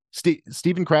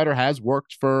 Steven Crowder has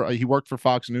worked for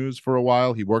Fox News for a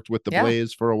while. He worked with The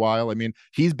Blaze for a while. I mean,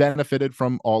 he's benefited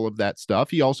from all of that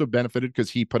stuff. He also benefited because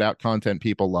he put out content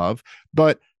people love.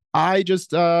 But I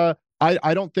just I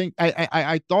don't think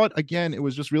I thought, again, it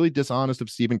was just really dishonest of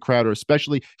Steven Crowder,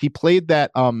 especially he played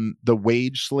that the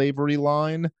wage slavery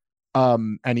line.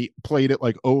 And he played it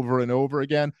like over and over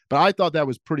again, but I thought that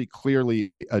was pretty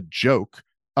clearly a joke.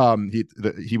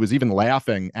 He was even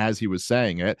laughing as he was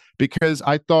saying it, because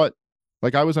I thought,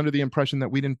 like, I was under the impression that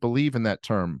we didn't believe in that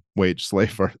term wage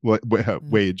slave or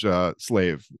wage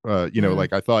slave.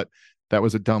 Like, I thought that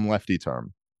was a dumb lefty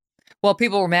term. Well,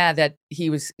 people were mad that he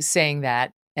was saying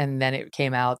that, and then it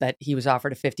came out that he was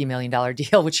offered a $50 million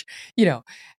deal, which,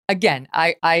 again,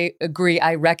 I agree.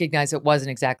 I recognize it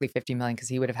wasn't exactly $50 million because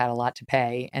he would have had a lot to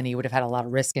pay and he would have had a lot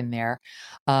of risk in there.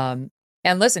 And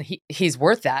listen, he's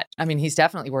worth that. I mean, he's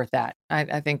definitely worth that.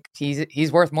 I think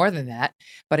he's worth more than that.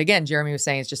 But again, Jeremy was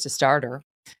saying it's just a starter.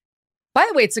 By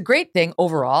the way, it's a great thing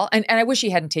overall. And I wish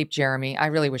he hadn't taped Jeremy. I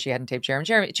really wish he hadn't taped Jeremy.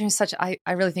 Jeremy's I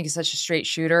really think he's such a straight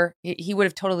shooter. He would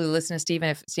have totally listened to Steven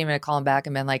if Steven had called him back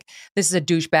and been like, this is a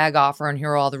douchebag offer and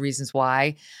here are all the reasons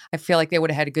why. I feel like they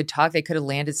would have had a good talk. They could have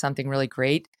landed something really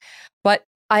great. But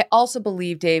I also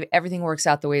believe, Dave, everything works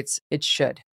out the way it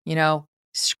should.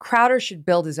 Crowder should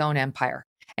build his own empire.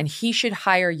 And he should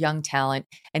hire young talent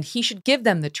and he should give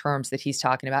them the terms that he's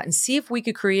talking about and see if we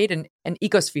could create an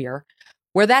ecosphere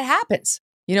where that happens,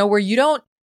 where you don't,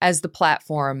 as the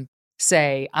platform,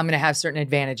 say, I'm going to have certain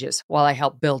advantages while I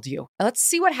help build you. Let's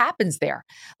see what happens there.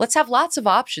 Let's have lots of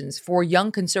options for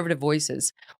young conservative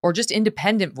voices or just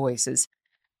independent voices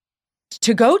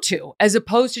to go to, as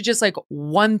opposed to just like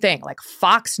one thing, like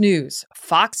Fox News,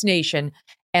 Fox Nation.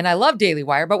 And I love Daily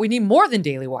Wire, but we need more than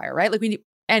Daily Wire, right?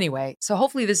 Anyway, so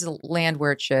hopefully this is land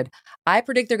where it should. I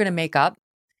predict they're going to make up.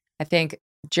 I think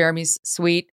Jeremy's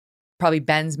sweet. Probably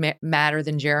Ben's madder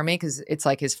than Jeremy because it's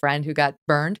like his friend who got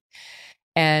burned,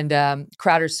 and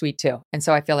Crowder's sweet too. And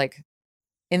so I feel like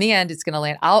in the end it's going to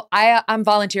land. I'm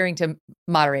volunteering to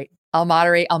moderate. I'll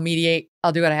moderate. I'll mediate.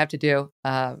 I'll do what I have to do.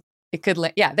 It could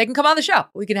land. Yeah, they can come on the show.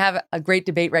 We can have a great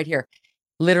debate right here.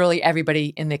 Literally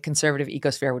everybody in the conservative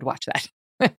ecosphere would watch that.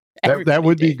 That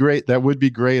would be great. That would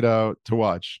be great to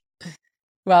watch.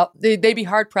 Well, they'd be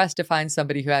hard pressed to find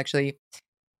somebody who actually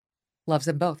loves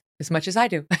them both as much as I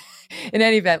do. In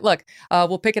any event, look,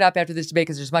 we'll pick it up after this debate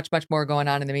because there's much, much more going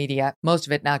on in the media. Most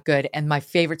of it not good. And my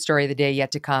favorite story of the day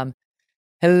yet to come.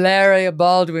 Hilaria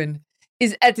Baldwin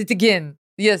is at it again.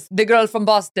 Yes, the girl from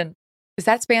Boston. Is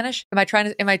that Spanish?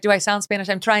 Do I sound Spanish?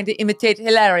 I'm trying to imitate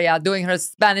Hilaria doing her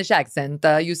Spanish accent.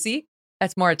 You see?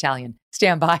 That's more Italian.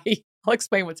 Stand by. I'll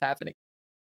explain what's happening.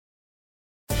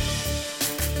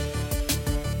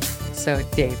 So,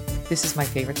 Dave, this is my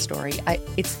favorite story.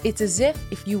 It's as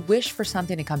if you wish for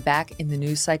something to come back in the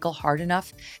news cycle hard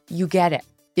enough, you get it.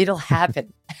 It'll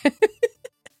happen.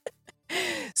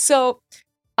 So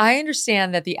I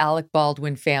understand that the Alec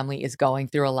Baldwin family is going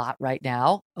through a lot right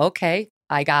now. Okay,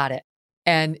 I got it.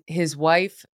 And his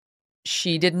wife,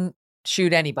 she didn't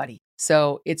shoot anybody.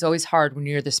 So it's always hard when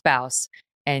you're the spouse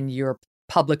and your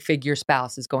public figure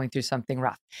spouse is going through something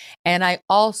rough. And I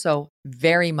also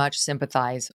very much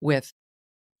sympathize with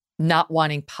not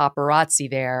wanting paparazzi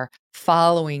there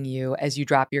following you as you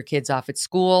drop your kids off at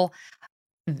school.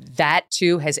 That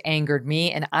too has angered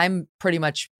me. And I'm pretty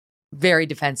much very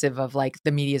defensive of like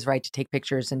the media's right to take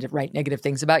pictures and to write negative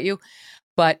things about you.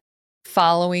 But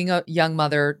following a young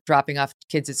mother dropping off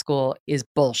kids at school is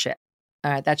bullshit.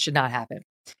 All right, that should not happen.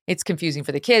 It's confusing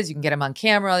for the kids. You can get them on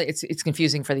camera. It's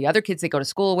confusing for the other kids they go to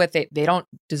school with. They don't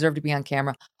deserve to be on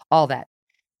camera, all that.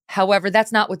 However,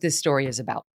 that's not what this story is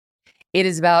about. It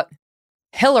is about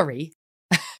Hillary.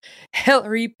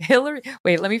 Hillary.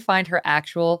 Wait, let me find her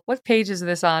actual, what page is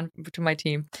this on to my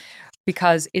team?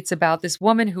 Because it's about this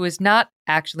woman who is not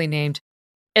actually named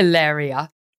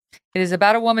Ilaria. It is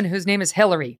about a woman whose name is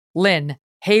Hillary Lynn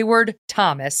Hayward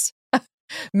Thomas,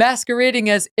 masquerading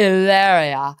as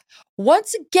Ilaria,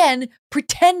 once again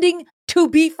pretending to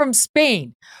be from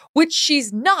Spain, which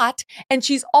she's not, and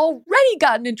she's already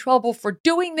gotten in trouble for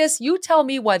doing this. You tell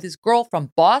me why this girl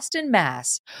from Boston,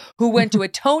 Mass, who went to a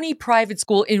Tony private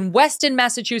school in Weston,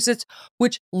 Massachusetts,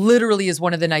 which literally is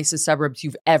one of the nicest suburbs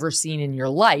you've ever seen in your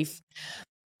life,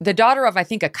 the daughter of, I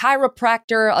think, a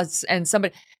chiropractor and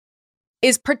somebody,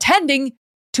 is pretending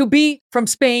to be from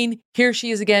Spain. Here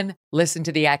she is again. Listen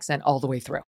to the accent all the way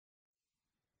through.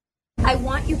 I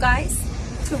want you guys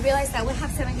to realize that we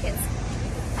have 7 kids.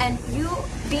 And you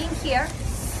being here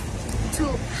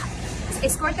to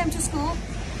escort them to school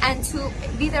and to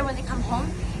be there when they come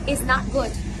home is not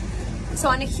good. So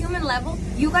on a human level,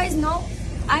 you guys know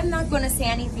I'm not going to say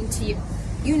anything to you.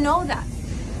 You know that.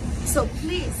 So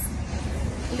please,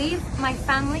 leave my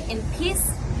family in peace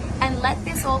and let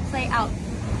this all play out.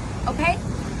 Okay?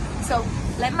 So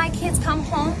let my kids come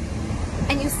home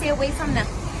and you stay away from them.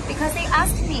 Because they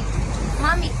asked me,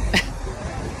 Mommy,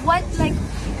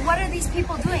 what are these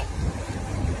people doing?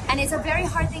 And it's a very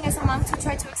hard thing as a mom to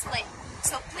try to explain.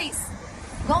 So please,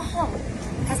 go home.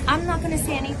 Because I'm not going to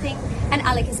say anything, and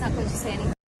Alec is not going to say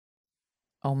anything.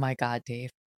 Oh my God,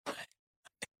 Dave.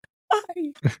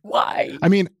 Why? I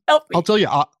mean, Help me. I'll tell you,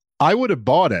 I would have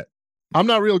bought it. I'm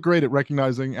not real great at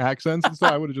recognizing accents, and so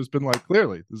I would have just been like,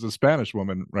 clearly, this is a Spanish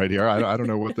woman right here. I don't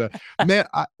know what the man.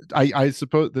 I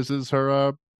suppose this is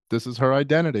her. This is her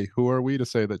identity. Who are we to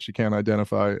say that she can't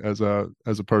identify as a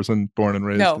person born and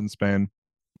raised in Spain?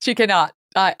 She cannot.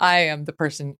 I am the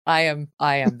person. I am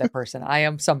the person. I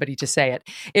am somebody to say it.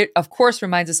 It, of course,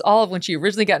 reminds us all of when she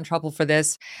originally got in trouble for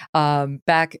this.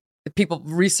 Back, people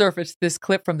resurfaced this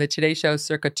clip from the Today Show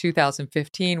circa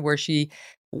 2015 where she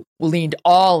leaned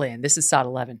all in. This is SOT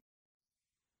 11.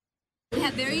 We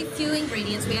have very few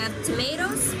ingredients. We have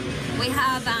tomatoes. We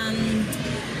have, how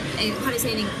do you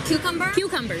say it?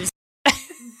 Cucumbers.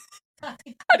 How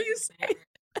do you say it?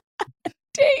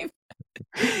 Dave.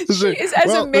 She is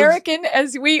as American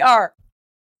as we are.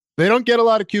 They don't get a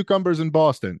lot of cucumbers in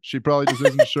Boston. She probably just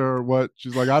isn't sure what.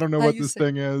 She's like, I don't know what this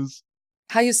thing is.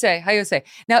 How you say?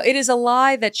 Now, it is a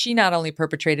lie that she not only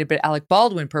perpetrated, but Alec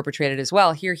Baldwin perpetrated as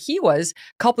well. Here he was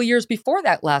a couple years before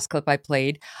that last clip I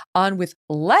played on with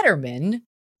Letterman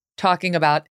talking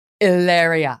about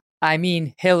Ilaria. I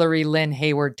mean, Hillary Lynn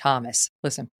Hayward Thomas.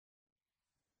 Listen.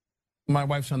 My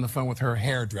wife's on the phone with her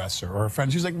hairdresser or her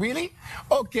friend. She's like, really?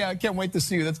 Okay, I can't wait to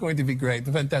see you. That's going to be great.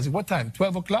 Fantastic. What time?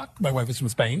 12 o'clock? My wife is from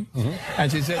Spain. Mm-hmm.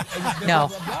 And she said, no. Blah,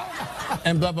 blah, blah.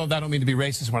 And blah, blah, blah. I don't mean to be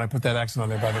racist when I put that accent on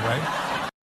there, by the way.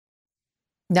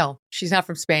 No, she's not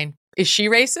from Spain. Is she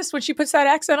racist when she puts that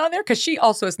accent on there? Because she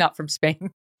also is not from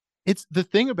Spain. It's the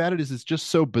thing about it is it's just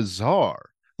so bizarre.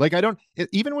 Like,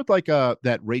 even with like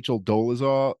that Rachel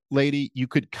Dolezal lady, you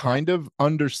could kind of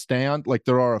understand, like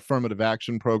there are affirmative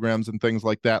action programs and things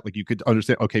like that. Like you could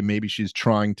understand, okay, maybe she's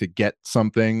trying to get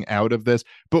something out of this,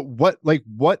 but what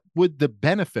would the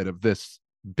benefit of this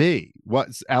be?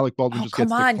 What's Alec Baldwin just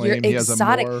gets to claim you're he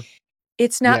exotic. has a more...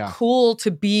 It's not cool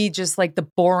to be just like the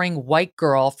boring white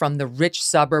girl from the rich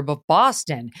suburb of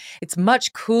Boston. It's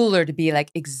much cooler to be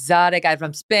like exotic. I'm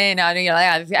from Spain. I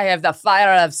have the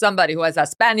fire of somebody who is a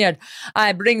Spaniard.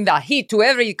 I bring the heat to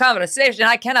every conversation.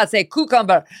 I cannot say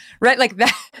cucumber, right? Like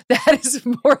that. That is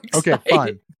more exciting.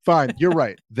 Okay, fine. You're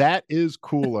right. That is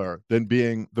cooler than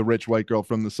being the rich white girl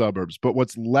from the suburbs. But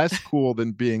what's less cool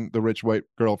than being the rich white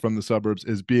girl from the suburbs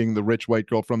is being the rich white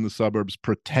girl from the suburbs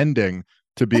pretending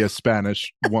to be a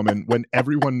Spanish woman when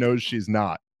everyone knows she's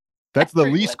not. That's the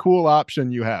least cool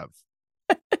option you have.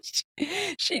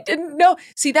 She didn't know.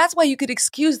 See, that's why you could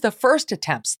excuse the first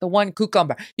attempts, the one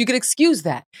cucumber. You could excuse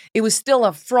that. It was still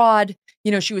a fraud.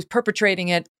 She was perpetrating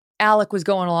it. Alec was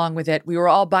going along with it. We were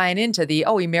all buying into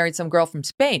he married some girl from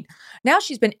Spain. Now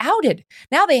she's been outed.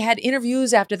 Now they had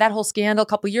interviews after that whole scandal a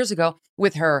couple of years ago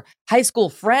with her high school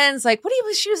friends. Like,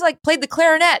 she was like, played the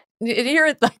clarinet here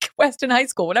at like Weston High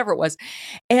School, whatever it was.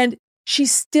 And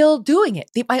she's still doing it.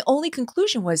 My only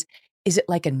conclusion was, is it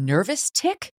like a nervous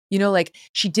tick? Like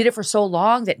she did it for so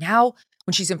long that now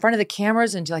when she's in front of the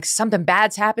cameras and like something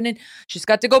bad's happening, she's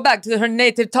got to go back to her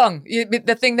native tongue,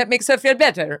 the thing that makes her feel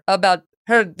better about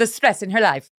the stress in her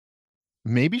life.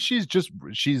 Maybe she's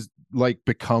like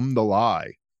become the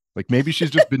lie. Like maybe she's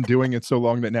just been doing it so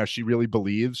long that now she really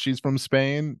believes she's from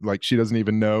Spain. Like she doesn't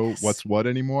even know what's what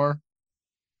anymore.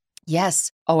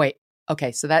 Yes. Oh, wait.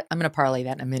 Okay. So I'm going to parlay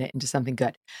that in a minute into something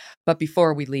good. But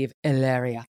before we leave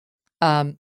Ilaria,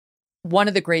 one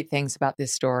of the great things about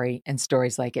this story and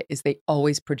stories like it is they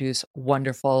always produce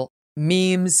wonderful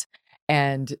memes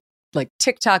and like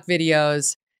TikTok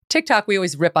videos. TikTok, we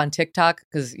always rip on TikTok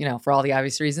because, for all the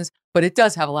obvious reasons, but it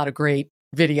does have a lot of great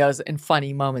videos and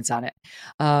funny moments on it.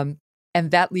 And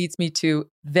that leads me to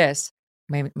this.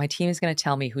 My team is going to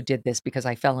tell me who did this because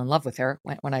I fell in love with her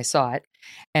when I saw it.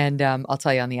 And I'll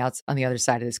tell you on the other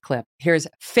side of this clip. Here's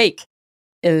fake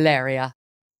Ilaria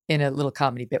in a little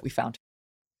comedy bit we found.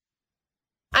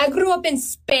 I grew up in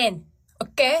Spain,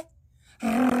 okay?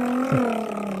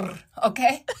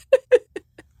 Okay?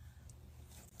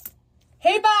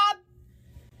 Hey, Bob!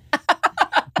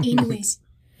 Anyways,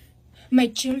 my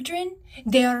children,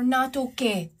 they are not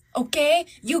okay, okay?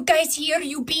 You guys here,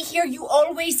 you be here, you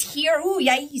always here. Ooh,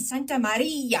 yay, Santa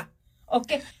Maria.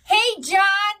 Okay? Hey,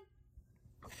 John!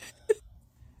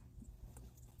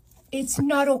 It's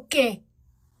not okay,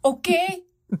 okay?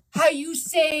 How you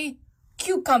say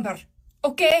cucumber.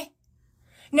 Okay?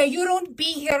 Now you don't be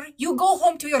here. You go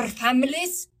home to your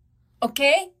families.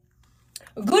 Okay?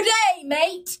 Good day,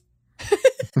 mate.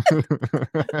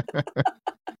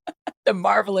 The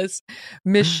marvelous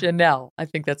Miss Chanel. I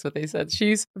think that's what they said.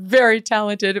 She's very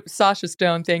talented. Sasha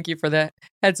Stone, thank you for the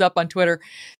heads up on Twitter.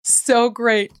 So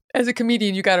great. As a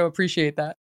comedian, you got to appreciate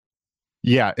that.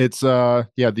 Yeah, it's the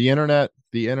internet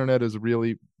is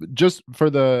really just for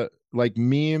the like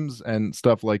memes and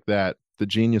stuff like that. The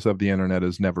genius of the internet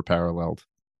is never paralleled.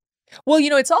 Well,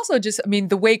 it's also just,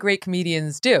 the way great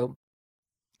comedians do.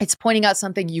 It's pointing out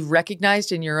something you've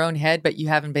recognized in your own head, but you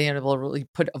haven't been able to really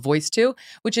put a voice to,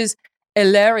 which is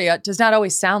Ilaria does not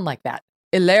always sound like that.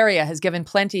 Ilaria has given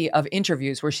plenty of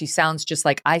interviews where she sounds just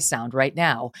like I sound right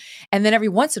now. And then every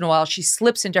once in a while, she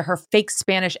slips into her fake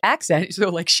Spanish accent. So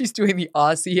like she's doing the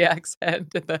Aussie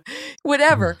accent and the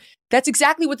whatever. That's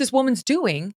exactly what this woman's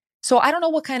doing. So I don't know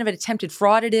what kind of an attempted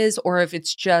fraud it is or if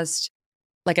it's just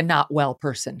like a not well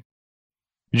person.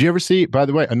 Did you ever see, by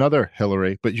the way, another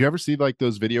Hillary, but did you ever see like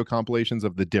those video compilations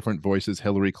of the different voices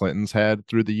Hillary Clinton's had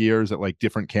through the years at like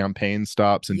different campaign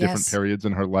stops and different periods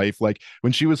in her life? Like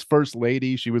when she was first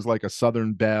lady, she was like a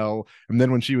Southern belle. And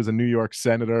then when she was a New York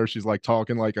senator, she's like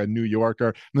talking like a New Yorker.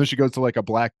 And then she goes to like a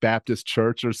Black Baptist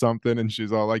church or something. And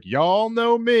she's all like, y'all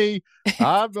know me.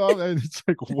 And it's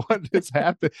like, what is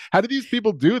happening? How do these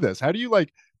people do this? How do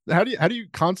you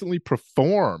constantly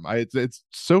perform? It's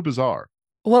so bizarre.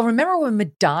 Well, remember when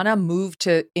Madonna moved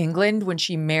to England when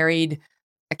she married,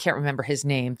 I can't remember his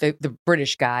name, the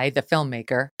British guy, the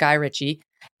filmmaker, Guy Ritchie,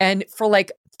 and for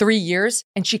like 3 years,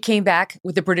 and she came back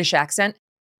with a British accent,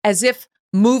 as if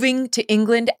moving to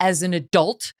England as an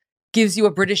adult gives you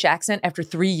a British accent after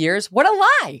 3 years. What a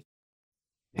lie.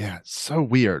 Yeah, so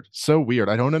weird. So weird.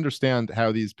 I don't understand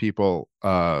how these people,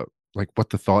 like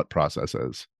what the thought process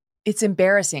is. It's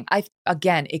embarrassing.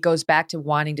 Again, it goes back to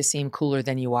wanting to seem cooler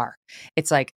than you are. It's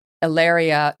like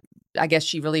Ilaria, I guess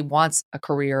she really wants a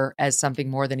career as something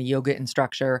more than a yoga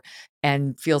instructor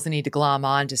and feels the need to glom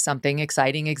on to something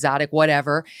exciting, exotic,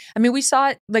 whatever. We saw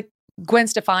it like Gwen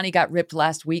Stefani got ripped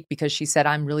last week because she said,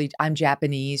 I'm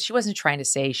Japanese. She wasn't trying to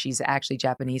say she's actually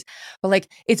Japanese, but like,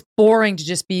 it's boring to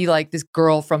just be like this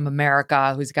girl from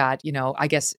America who's got, I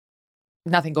guess,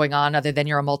 nothing going on other than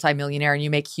you're a multimillionaire and you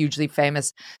make hugely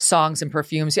famous songs and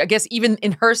perfumes. I guess even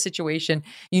in her situation,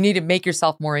 you need to make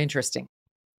yourself more interesting.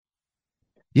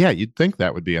 Yeah, you'd think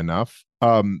that would be enough.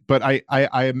 But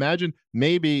I imagine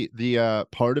maybe the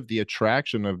part of the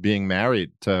attraction of being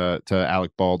married to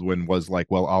Alec Baldwin was like,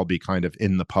 well, I'll be kind of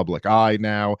in the public eye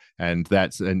now, and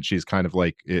she's kind of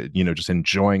like, just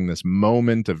enjoying this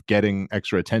moment of getting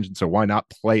extra attention. So why not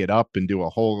play it up and do a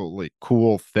whole like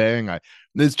cool thing?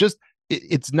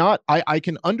 it's not, I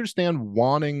can understand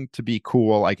wanting to be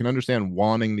cool. I can understand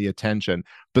wanting the attention,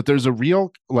 but there's a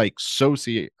real like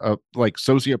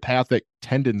sociopathic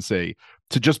tendency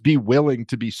to just be willing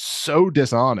to be so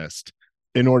dishonest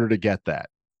in order to get that.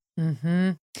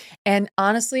 Mm-hmm. And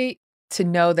honestly, to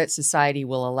know that society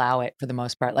will allow it for the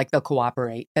most part, like they'll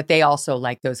cooperate, that they also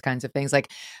like those kinds of things.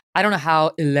 Like, I don't know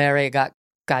how Hilaria got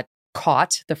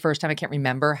caught the first time. I can't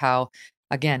remember how,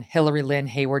 again, Hillary Lynn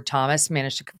Hayward Thomas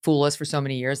managed to fool us for so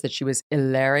many years that she was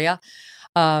Hilaria.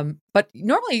 But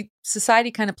normally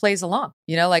society kind of plays along,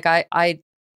 like I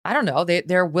don't know.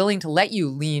 They're willing to let you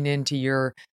lean into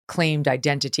your claimed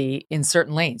identity in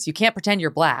certain lanes. You can't pretend you're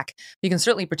black. You can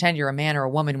certainly pretend you're a man or a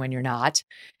woman when you're not.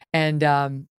 And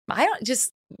I don't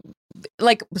just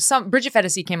like Bridget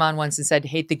Fetisi came on once and said,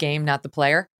 hate the game, not the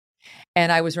player.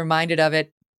 And I was reminded of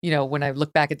it, when I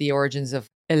look back at the origins of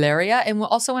Hilaria, and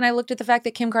also when I looked at the fact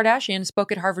that Kim Kardashian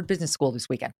spoke at Harvard Business School this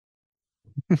weekend.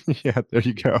 Yeah, there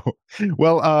you go.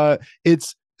 Well,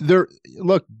 it's there.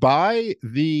 Look, I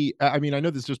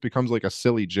know this just becomes like a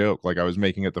silly joke, like I was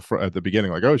making at the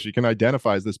beginning, like, oh, she can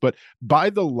identify as this, but by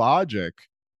the logic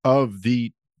of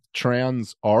the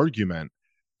trans argument,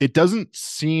 it doesn't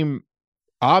seem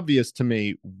obvious to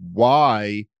me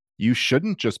why you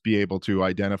shouldn't just be able to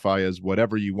identify as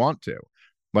whatever you want to.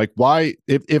 Like, why,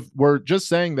 if we're just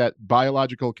saying that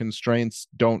biological constraints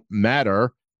don't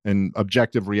matter and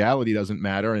objective reality doesn't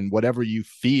matter, and whatever you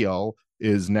feel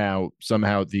is now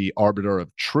somehow the arbiter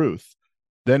of truth,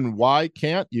 then why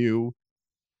can't you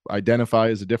identify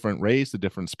as a different race, a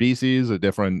different species, a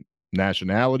different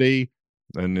nationality,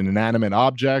 an inanimate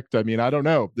object? I mean, I don't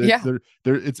know.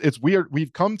 It's weird.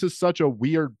 We've come to such a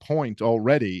weird point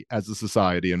already as a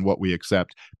society and what we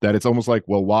accept, that it's almost like,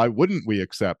 well, why wouldn't we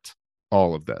accept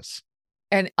all of this?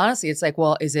 And honestly, it's like,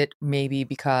 well, is it maybe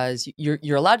because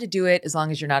you're allowed to do it as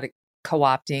long as you're not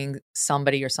co-opting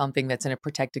somebody or something that's in a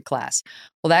protected class?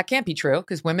 Well, that can't be true,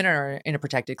 because women are in a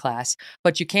protected class,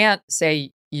 but you can't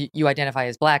say you identify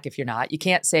as black if you're not. You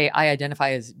can't say I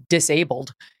identify as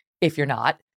disabled if you're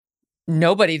not.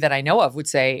 Nobody that I know of would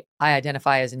say I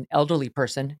identify as an elderly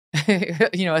person,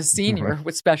 a senior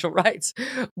with special rights,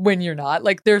 when you're not.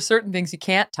 Like, there are certain things you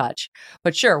can't touch.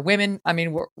 But sure, women, I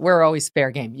mean, we're always fair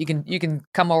game. You can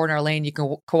come over in our lane, you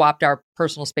can co-opt our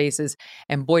personal spaces,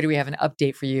 and boy, do we have an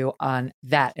update for you on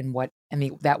that and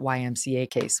that YMCA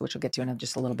case, which we'll get to in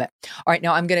just a little bit. All right,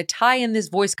 now I'm going to tie in this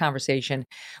voice conversation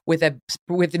with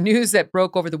the news that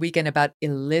broke over the weekend about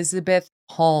Elizabeth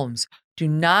Holmes. Do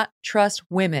not trust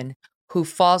women who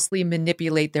falsely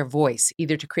manipulate their voice,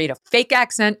 either to create a fake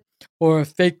accent or a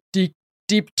fake deep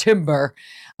timbre.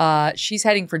 She's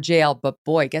heading for jail, but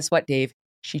boy, guess what, Dave?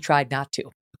 She tried not to,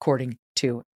 according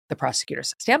to the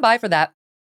prosecutors. Stand by for that.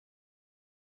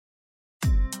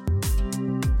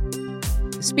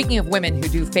 Speaking of women who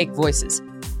do fake voices,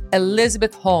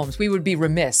 Elizabeth Holmes, we would be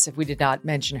remiss if we did not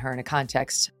mention her in a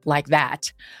context like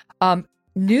that.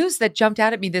 News that jumped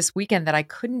out at me this weekend that I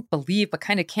couldn't believe, but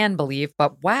kind of can believe,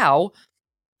 but wow.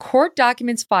 Court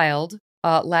documents filed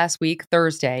last week,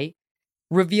 Thursday,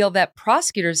 reveal that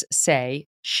prosecutors say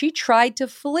she tried to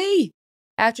flee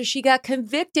after she got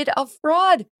convicted of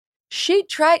fraud. She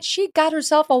got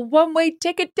herself a one-way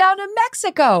ticket down to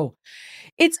Mexico.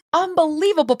 It's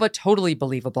unbelievable, but totally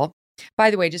believable.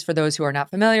 By the way, just for those who are not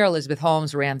familiar, Elizabeth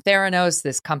Holmes ran Theranos,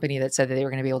 this company that said that they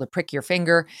were going to be able to prick your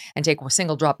finger and take a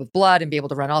single drop of blood and be able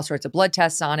to run all sorts of blood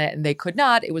tests on it. And they could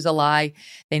not. It was a lie.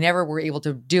 They never were able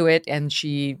to do it. And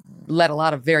she led a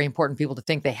lot of very important people to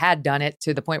think they had done it,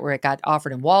 to the point where it got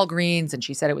offered in Walgreens. And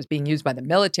she said it was being used by the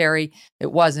military.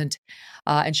 It wasn't.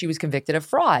 And she was convicted of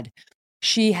fraud.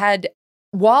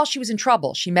 While she was in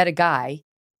trouble, she met a guy.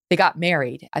 They got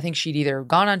married. I think she'd either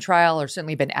gone on trial or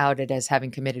certainly been outed as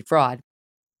having committed fraud.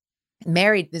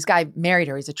 This guy married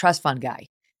her. He's a trust fund guy.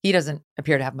 He doesn't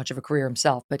appear to have much of a career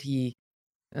himself, but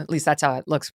at least that's how it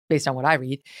looks based on what I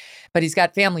read. But he's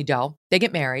got family dough. They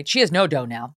get married. She has no dough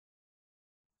now.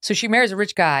 So she marries a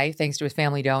rich guy thanks to his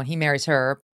family dough, and he marries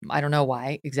her. I don't know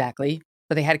why exactly,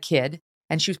 but they had a kid,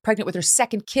 and she was pregnant with her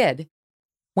second kid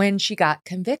when she got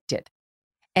convicted.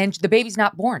 And the baby's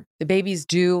not born. The baby's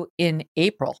due in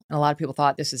April. And a lot of people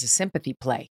thought this is a sympathy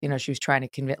play. She was trying to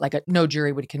convict, like no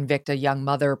jury would convict a young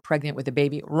mother pregnant with a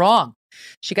baby. Wrong.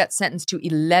 She got sentenced to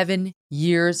 11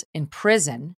 years in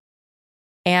prison.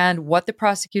 And what the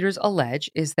prosecutors allege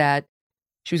is that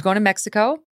she was going to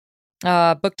Mexico,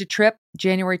 booked a trip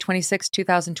January 26,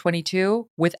 2022,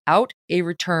 without a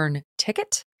return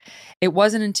ticket. It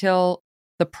wasn't until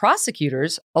the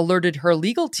prosecutors alerted her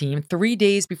legal team 3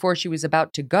 days before she was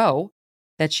about to go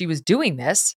that she was doing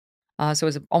this. So it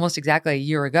was almost exactly a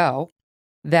year ago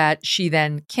that she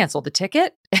then canceled the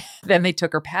ticket Then they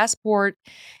took her passport,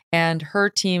 and her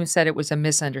team said it was a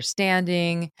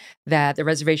misunderstanding, that the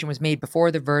reservation was made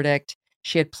before the verdict.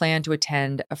 She had planned to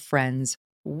attend a friend's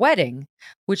wedding,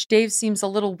 which, Dave, seems a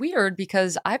little weird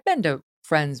because I've been to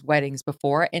friends' weddings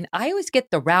before, and I always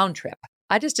get the round trip.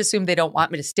 I just assume they don't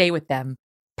want me to stay with them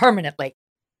permanently.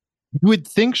 You would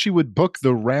think she would book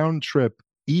the round trip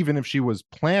even if she was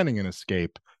planning an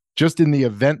escape, just in the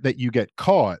event that you get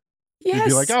caught. Yes. You'd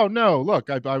be like, oh, no, look,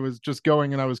 I was just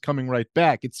going and I was coming right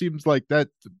back. It seems like that,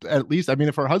 at least, I mean,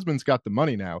 if her husband's got the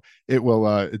money now,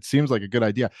 it seems like a good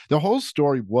idea. The whole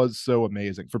story was so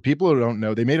amazing. For people who don't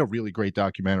know, they made a really great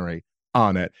documentary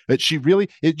on it. That she really,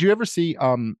 did you ever see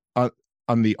on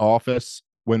The Office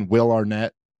when Will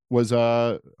Arnett was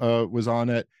on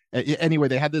it? Anyway,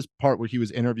 they had this part where he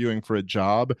was interviewing for a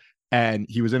job, and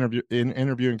he was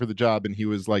interviewing for the job, and he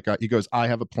was like, he goes, I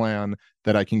have a plan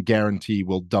that I can guarantee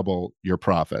will double your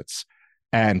profits.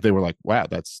 And they were like, wow,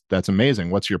 that's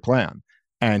amazing. What's your plan?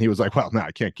 And he was like, well, no,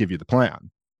 I can't give you the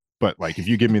plan. But like, if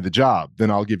you give me the job,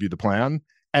 then I'll give you the plan.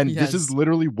 And this is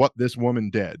literally what this woman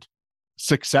did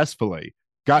successfully.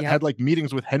 Had like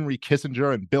meetings with Henry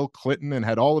Kissinger and Bill Clinton, and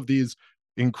had all of these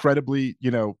incredibly,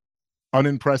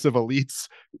 unimpressive elites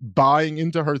buying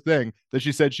into her thing, that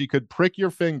she said she could prick your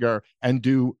finger and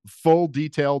do full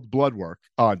detailed blood work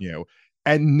on you,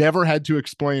 and never had to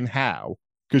explain how,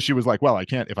 because she was like, well, I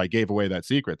can't, if I gave away that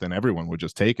secret, then everyone would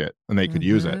just take it and they could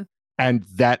use it. And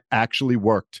that actually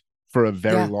worked for a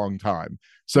very long time.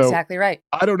 So exactly right.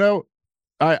 I don't know.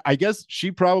 I guess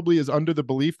she probably is under the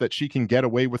belief that she can get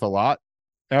away with a lot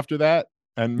after that.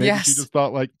 And maybe she just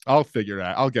thought, like, I'll figure it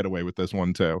out. I'll get away with this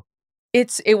one too.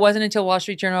 It wasn't until Wall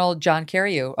Street Journal, John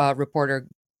Carreyrou, a reporter,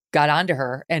 got onto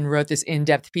her and wrote this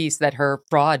in-depth piece that her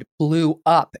fraud blew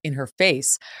up in her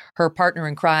face. Her partner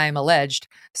in crime alleged,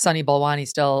 Sunny Balwani,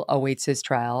 still awaits his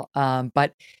trial.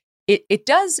 But it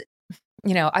does,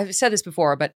 I've said this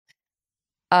before, but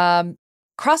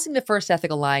crossing the first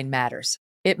ethical line matters.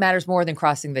 It matters more than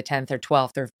crossing the 10th or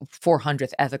 12th or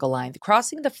 400th ethical line.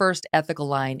 Crossing the first ethical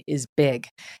line is big,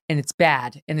 and it's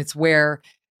bad, and it's where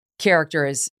character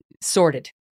is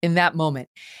sorted in that moment.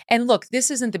 And look, this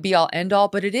isn't the be all end all,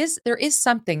 but there is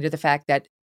something to the fact that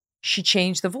she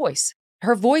changed the voice.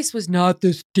 Her voice was not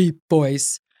this deep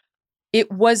voice.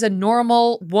 It was a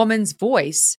normal woman's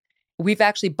voice. We've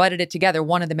actually butted it together.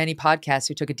 One of the many podcasts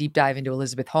who took a deep dive into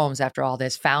Elizabeth Holmes after all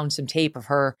this found some tape of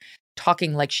her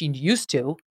talking like she used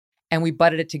to, and we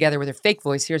butted it together with her fake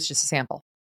voice. Here's just a sample.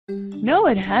 No,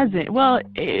 it hasn't. Well,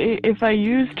 if I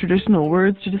use traditional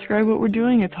words to describe what we're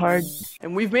doing, it's hard.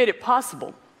 And we've made it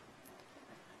possible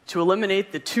to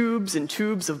eliminate the tubes and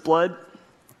tubes of blood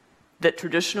that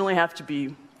traditionally have to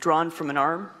be drawn from an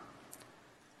arm,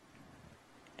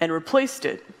 and replaced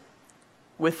it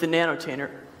with the nanotainer.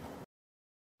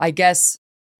 I guess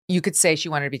you could say she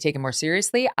wanted to be taken more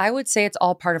seriously. I would say it's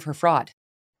all part of her fraud.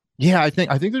 Yeah, I think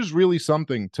there's really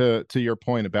something to your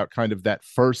point about kind of that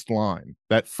first line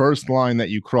that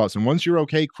you cross. And once you're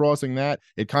okay crossing that,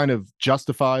 it kind of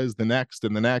justifies the next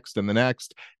and the next and the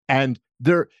next. And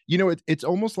there, it's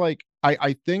almost like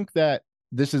I think that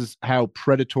this is how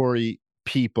predatory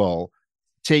people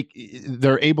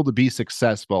they're able to be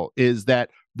successful, is that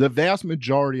the vast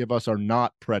majority of us are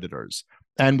not predators,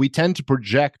 and we tend to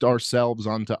project ourselves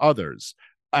onto others.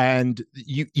 And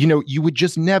you would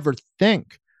just never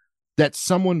think that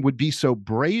someone would be so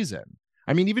brazen.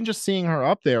 I mean, even just seeing her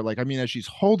up there, as she's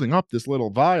holding up this little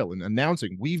vial and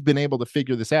announcing, we've been able to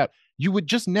figure this out, you would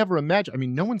just never imagine. I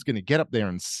mean, no one's going to get up there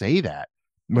and say that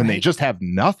when they just have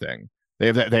nothing.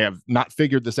 They have not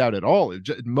figured this out at all.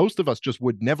 Most of us just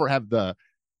would never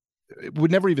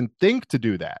even think to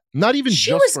do that. Not even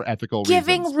just for ethical reasons.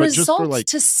 Giving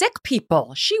results to sick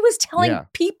people. She was telling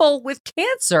people with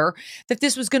cancer that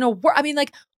this was going to work. I mean,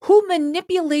 who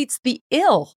manipulates the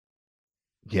ill?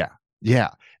 Yeah.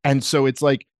 And so it's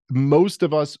like most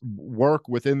of us work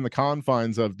within the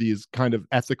confines of these kind of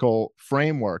ethical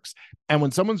frameworks. And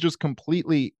when someone's just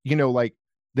completely,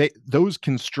 those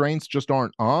constraints just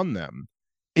aren't on them,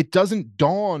 it doesn't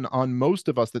dawn on most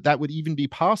of us that would even be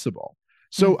possible.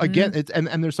 So again,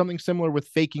 and there's something similar with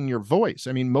faking your voice.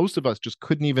 I mean, most of us just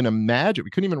couldn't even imagine. We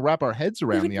couldn't even wrap our heads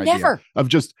around the idea of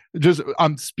just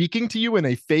I'm speaking to you in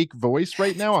a fake voice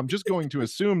right now. I'm just going to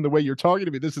assume the way you're talking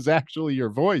to me, this is actually your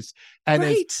voice. And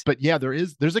but yeah,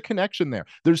 there's a connection there.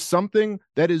 There's something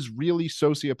that is really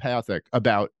sociopathic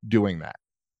about doing that.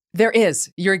 There is.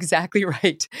 You're exactly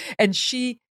right. And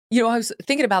she, I was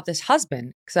thinking about this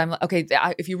husband, because I'm like, okay,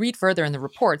 if you read further in the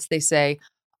reports, they say,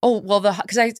 oh, well,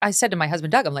 because I said to my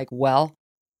husband, Doug, I'm like, well,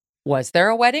 was there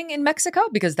a wedding in Mexico?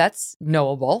 Because that's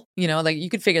knowable, like you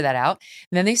could figure that out.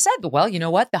 And then they said, well, you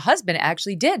know what? The husband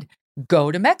actually did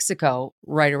go to Mexico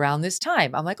right around this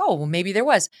time. I'm like, oh, well, maybe there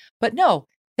was. But no,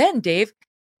 then Dave,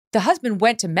 the husband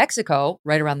went to Mexico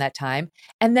right around that time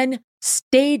and then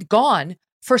stayed gone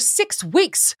for 6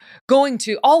 weeks, going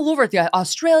to all over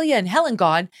Australia and hell and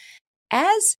gone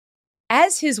as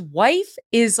his wife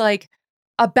is like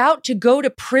about to go to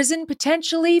prison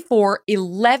potentially for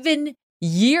 11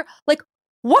 years. Like,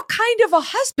 what kind of a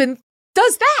husband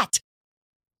does that?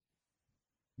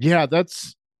 Yeah,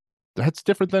 that's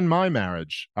different than my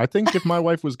marriage. I think if my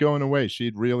wife was going away,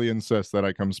 she'd really insist that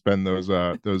I come spend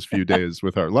those few days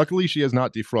with her. Luckily, she has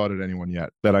not defrauded anyone yet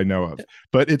that I know of.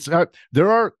 But it's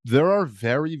there are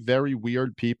very, very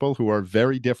weird people who are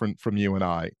very different from you and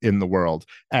I in the world.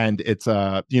 And it's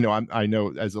I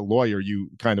know as a lawyer, you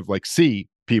kind of like see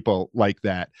people like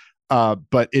that.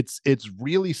 But it's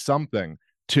really something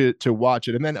to watch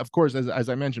it. And then, of course, as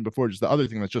I mentioned before, just the other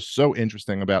thing that's just so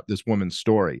interesting about this woman's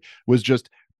story was just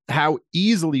how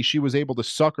easily she was able to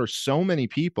sucker so many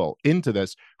people into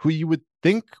this who you would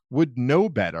think would know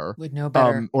better,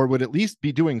 or would at least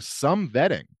be doing some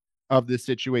vetting of this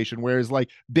situation. Whereas, like,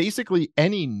 basically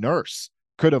any nurse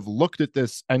could have looked at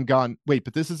this and gone, wait,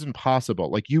 but this is impossible.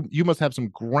 Like, you must have some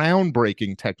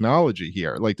groundbreaking technology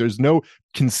here. Like, there's no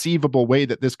conceivable way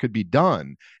that this could be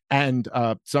done. And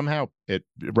somehow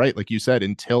right, like you said,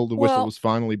 until the whistle was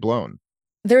finally blown.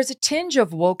 There's a tinge of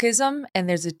wokeism and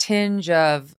there's a tinge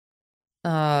of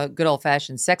good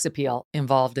old-fashioned sex appeal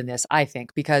involved in this, I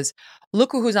think, because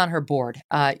look who's on her board.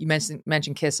 You mentioned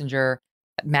Kissinger,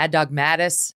 Mad Dog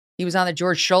Mattis. He was on the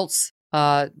George Shultz,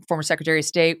 former Secretary of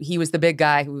State. He was the big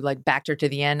guy who like backed her to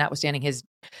the end, notwithstanding his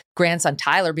grandson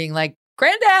Tyler being like,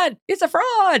 "Granddad, it's a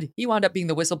fraud." He wound up being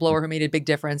the whistleblower who made a big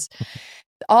difference.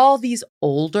 All these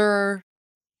older,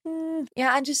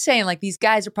 I'm just saying, like, these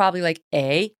guys are probably like,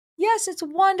 yes, it's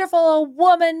wonderful. A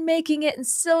woman making it in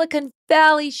Silicon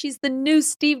Valley. She's the new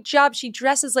Steve Jobs. She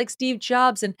dresses like Steve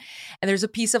Jobs. And there's a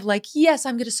piece of like, yes,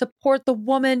 I'm going to support the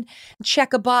woman,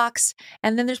 check a box.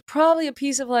 And then there's probably a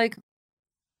piece of like,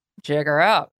 check her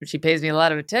out. She pays me a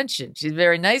lot of attention. She's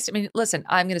very nice. I mean, listen,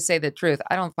 I'm going to say the truth.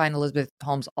 I don't find Elizabeth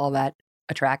Holmes all that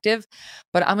attractive,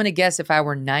 but I'm going to guess if I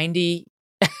were 90,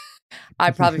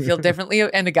 I'd probably feel differently.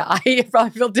 And a guy, I'd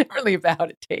probably feel differently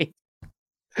about it, Dave.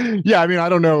 Yeah, I mean, I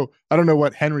don't know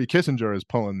what Henry Kissinger is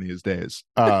pulling these days.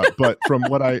 But from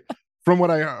what I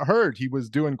heard, he was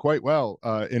doing quite well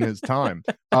in his time.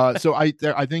 So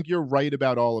I think you're right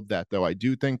about all of that, though. I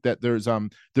do think that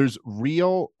there's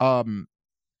real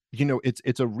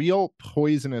it's a real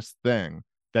poisonous thing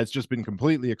that's just been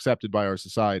completely accepted by our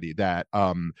society, that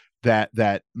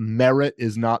that merit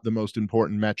is not the most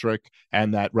important metric,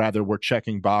 and that rather we're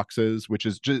checking boxes, which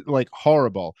is just like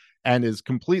horrible and is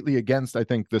completely against, I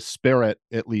think, the spirit,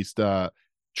 at least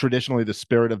traditionally, the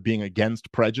spirit of being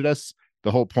against prejudice.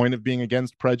 The whole point of being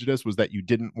against prejudice was that you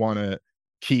didn't want to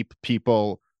keep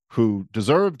people who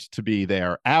deserved to be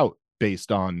there out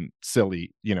based on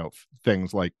silly,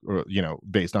 things like,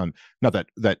 based on, not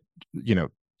that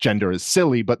gender is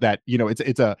silly, but that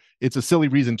it's a silly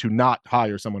reason to not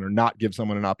hire someone or not give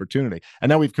someone an opportunity. And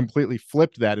now we've completely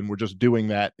flipped that, and we're just doing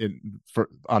that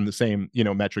on the same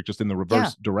metric, just in the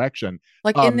reverse direction.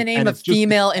 Like, in the name of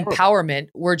female empowerment,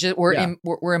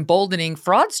 we're emboldening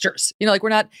fraudsters. Like, we're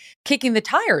not kicking the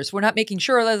tires. We're not making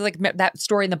sure, like that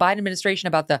story in the Biden administration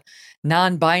about the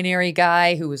non-binary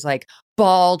guy who was like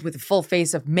bald with a full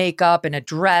face of makeup and a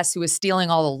dress, who was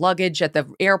stealing all the luggage at the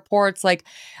airports. Like,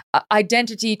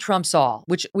 identity trumps all,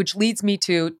 which leads me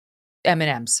to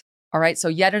M&Ms. All right. So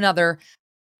yet another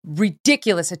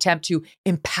ridiculous attempt to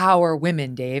empower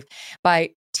women, Dave,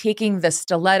 by taking the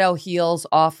stiletto heels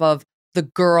off of the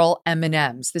girl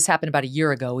M&Ms. This happened about a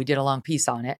year ago. We did a long piece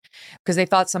on it because they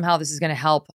thought somehow this is going to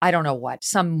help. I don't know what,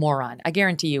 some moron. I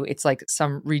guarantee you it's like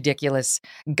some ridiculous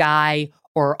guy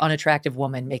or unattractive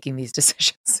woman making these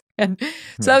decisions. And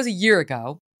so that was a year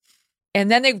ago. And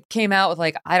then they came out with,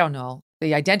 like, I don't know,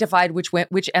 they identified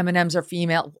which M&Ms are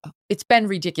female. It's been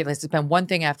ridiculous. It's been one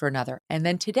thing after another. And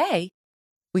then today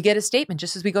we get a statement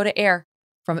just as we go to air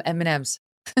from M&Ms.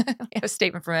 We have a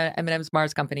statement from M&M's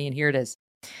Mars Company, and here it is.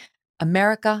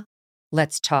 America,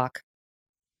 let's talk.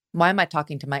 Why am I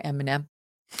talking to my M&M?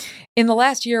 In the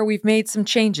last year, we've made some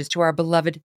changes to our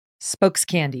beloved spokes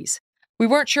candies. We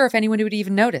weren't sure if anyone would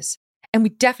even notice, and we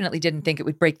definitely didn't think it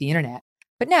would break the internet.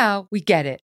 But now we get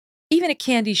it. Even a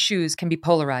candy's shoes can be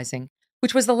polarizing,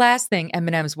 which was the last thing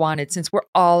M&M's wanted, since we're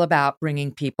all about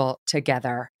bringing people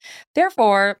together.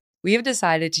 Therefore, we have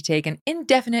decided to take an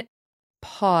indefinite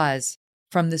pause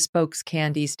from the spokes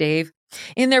candies, Dave.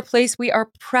 In their place, we are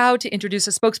proud to introduce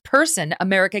a spokesperson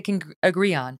America can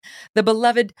agree on, the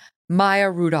beloved Maya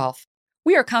Rudolph.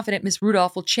 We are confident Ms.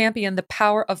 Rudolph will champion the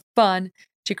power of fun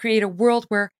to create a world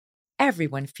where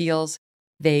everyone feels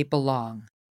they belong.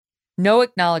 No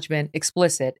acknowledgement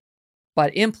explicit,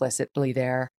 but implicitly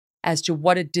there, as to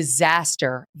what a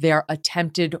disaster their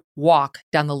attempted walk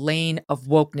down the lane of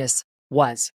wokeness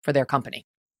was for their company.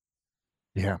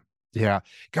 Yeah. Yeah.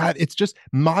 God, it's just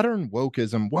modern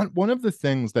wokeism. One of the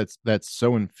things that's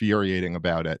so infuriating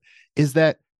about it is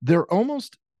that there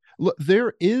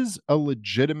is a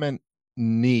legitimate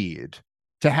need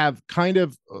to have kind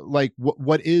of like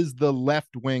what is the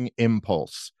left-wing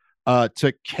impulse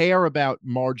to care about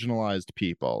marginalized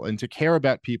people and to care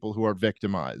about people who are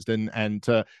victimized and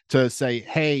to say,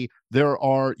 hey, there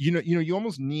are, you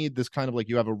almost need this kind of like,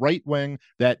 you have a right wing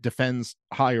that defends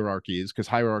hierarchies because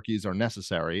hierarchies are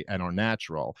necessary and are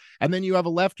natural. And then you have a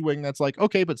left wing that's like,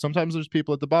 okay, but sometimes there's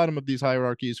people at the bottom of these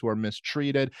hierarchies who are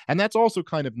mistreated. And that's also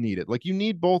kind of needed. Like you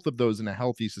need both of those in a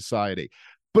healthy society.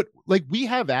 But like we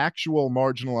have actual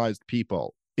marginalized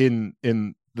people in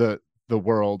the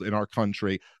world, in our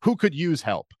country, who could use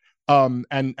help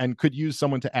and could use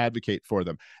someone to advocate for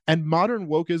them. And modern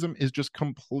wokeism is just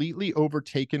completely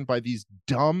overtaken by these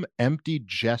dumb, empty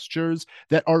gestures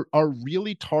that are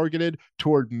really targeted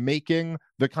toward making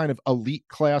the kind of elite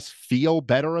class feel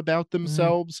better about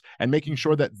themselves and making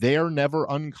sure that they're never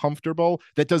uncomfortable.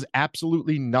 That does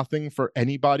absolutely nothing for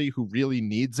anybody who really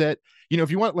needs it. If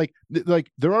you want, like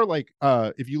there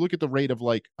are if you look at the rate of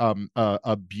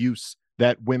abuse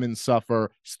that women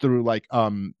suffer through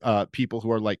people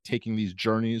who are like taking these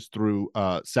journeys through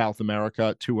South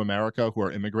America to America, who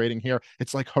are immigrating here.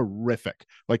 It's like horrific.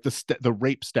 Like the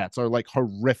rape stats are like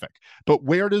horrific. But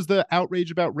where does the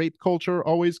outrage about rape culture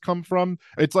always come from?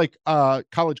 It's like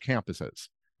college campuses.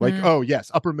 Like, oh yes,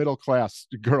 upper middle class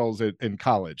girls in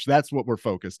college. That's what we're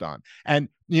focused on. And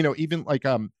even like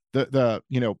the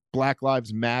Black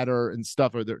Lives Matter and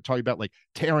stuff, or they're talking about like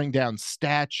tearing down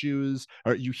statues,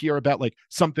 or you hear about like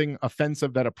something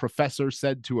offensive that a professor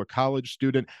said to a college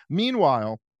student.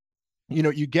 Meanwhile,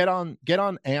 you get on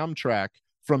Amtrak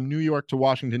from New York to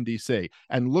Washington, D.C.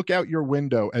 and look out your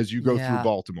window as you go through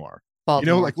Baltimore.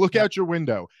 Look out your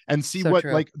window and see what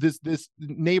true. Like this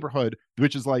neighborhood,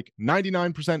 which is like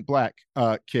 99% black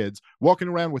kids walking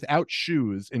around without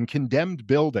shoes in condemned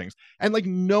buildings. And like,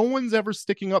 no one's ever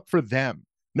sticking up for them.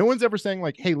 No one's ever saying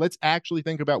like, hey, let's actually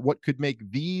think about what could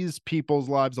make these people's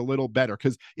lives a little better.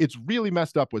 Cause it's really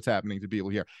messed up what's happening to people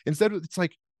here. Instead, it's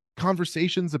like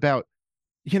conversations about,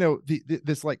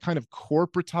 this like kind of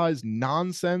corporatized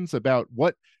nonsense about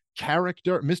what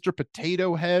character Mr.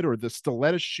 Potato Head or the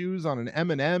stiletto shoes on an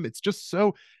M&M. It's just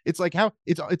so, it's like how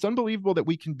it's unbelievable that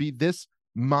we can be this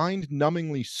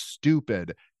mind-numbingly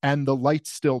stupid and the lights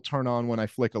still turn on when I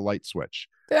flick a light switch.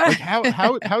 Like how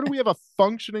do we have a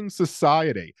functioning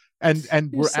society and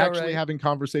we're so actually having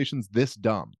conversations this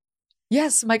dumb?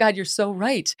 Yes, my God, you're so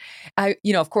right.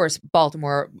 Of course,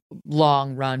 Baltimore,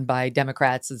 long run by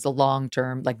Democrats, is a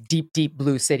long-term, like deep, deep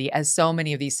blue city, as so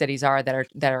many of these cities are that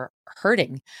are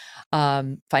hurting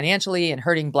financially and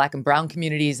hurting Black and brown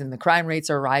communities, and the crime rates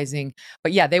are rising.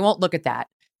 But yeah, they won't look at that.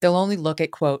 They'll only look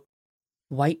at, quote,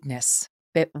 whiteness.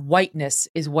 That whiteness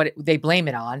is what they blame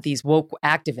it on, these woke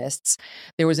activists.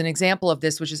 There was an example of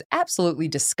this, which is absolutely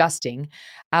disgusting,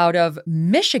 out of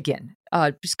Michigan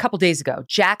just a couple days ago.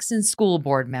 Jackson school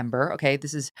board member, okay,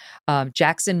 this is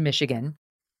Jackson, Michigan.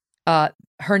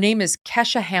 Her name is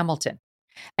Kesha Hamilton.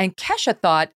 And Kesha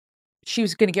thought she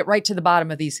was going to get right to the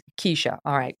bottom of these, Keisha,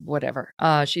 all right, whatever.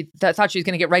 She thought she was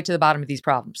going to get right to the bottom of these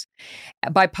problems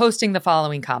by posting the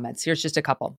following comments. Here's just a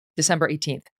couple. December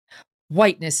 18th.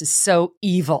 Whiteness is so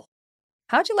evil.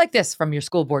 How'd you like this from your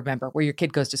school board member where your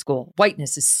kid goes to school?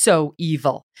 Whiteness is so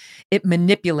evil. It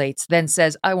manipulates, then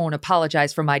says, I won't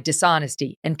apologize for my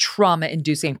dishonesty and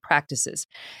trauma-inducing practices,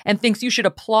 and thinks you should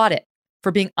applaud it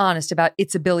for being honest about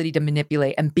its ability to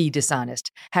manipulate and be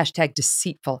dishonest. Hashtag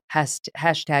deceitful.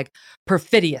 Hashtag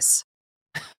perfidious,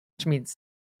 which means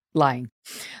lying.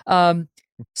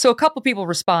 So a couple people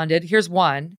responded. Here's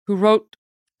one who wrote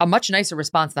a much nicer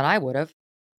response than I would have,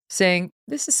 saying,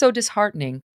 this is so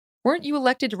disheartening. Weren't you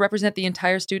elected to represent the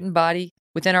entire student body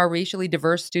within our racially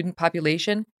diverse student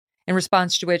population? In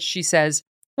response to which she says,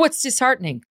 what's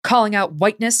disheartening? Calling out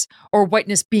whiteness or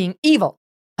whiteness being evil?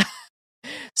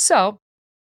 So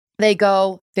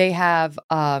they have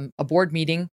a board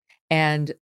meeting,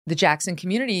 and the Jackson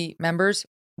community members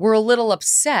were a little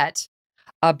upset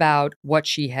about what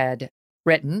she had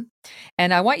written.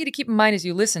 And I want you to keep in mind as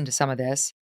you listen to some of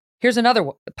this. Here's another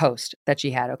post that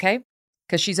she had, okay?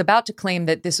 because she's about to claim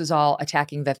that this is all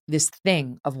attacking this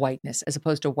thing of whiteness as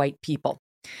opposed to white people.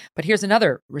 But here's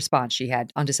another response she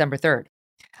had on December 3rd.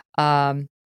 A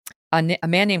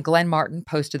man named Glenn Martin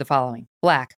posted the following: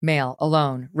 Black, male,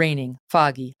 alone, raining,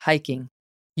 foggy, hiking.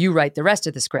 You write the rest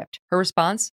of the script. Her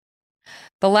response: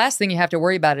 the last thing you have to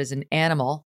worry about is an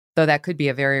animal, though that could be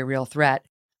a very real threat.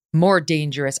 More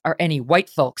dangerous are any white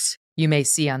folks you may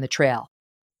see on the trail.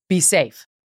 Be safe.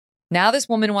 Now this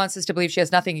woman wants us to believe she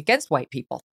has nothing against white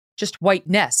people, just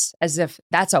whiteness, as if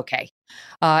that's okay.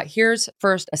 Here's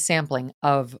first a sampling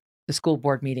of the school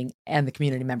board meeting and the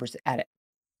community members at it.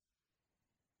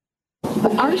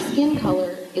 But our skin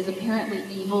color is apparently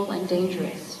evil and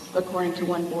dangerous, according to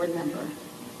one board member.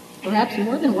 Perhaps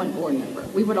more than one board member.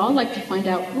 We would all like to find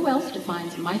out who else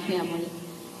defines my family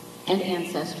and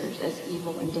ancestors as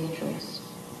evil and dangerous.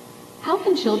 How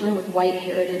can children with white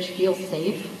heritage feel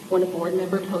safe when a board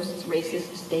member posts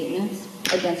racist statements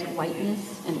against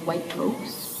whiteness and white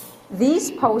folks?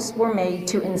 These posts were made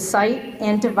to incite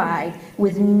and divide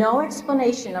with no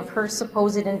explanation of her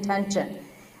supposed intention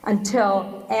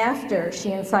until after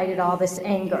she incited all this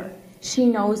anger. She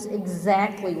knows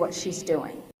exactly what she's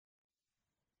doing.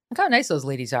 Look how nice those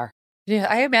ladies are. Yeah,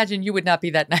 I imagine you would not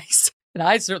be that nice. And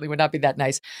I certainly would not be that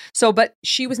nice. So, but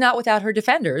she was not without her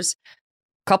defenders.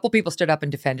 A couple people stood up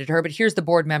and defended her. But here's the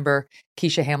board member,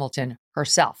 Keisha Hamilton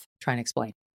herself, trying to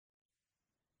explain.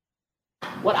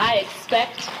 What I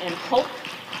expect and hope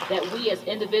that we as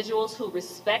individuals who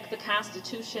respect the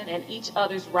Constitution and each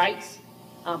other's rights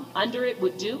under it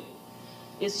would do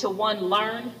is to, one,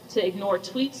 learn to ignore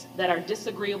tweets that are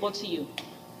disagreeable to you.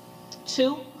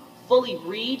 Two, fully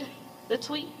read the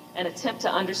tweet and attempt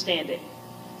to understand it.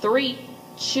 Three,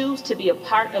 choose to be a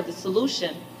part of the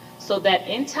solution so that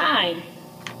in time,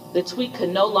 the tweet could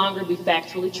no longer be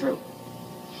factually true.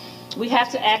 We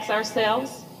have to ask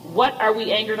ourselves, what are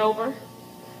we angered over?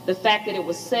 The fact that it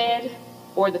was said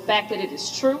or the fact that it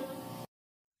is true?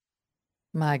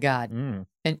 My God.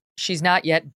 And she's not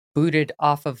yet booted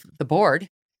off of the board.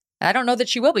 I don't know that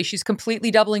she will be. She's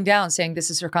completely doubling down, saying this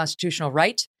is her constitutional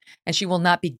right, and she will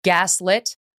not be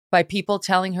gaslit by people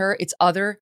telling her it's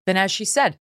other than as she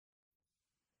said.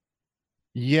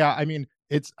 Yeah, I mean,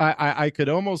 it's I could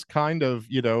almost kind of,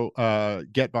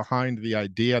 get behind the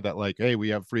idea that, like, hey, we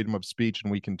have freedom of speech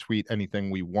and we can tweet anything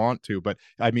we want to. But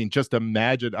I mean, just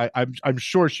imagine, I'm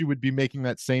sure she would be making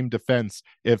that same defense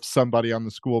if somebody on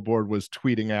the school board was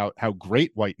tweeting out how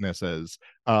great whiteness is.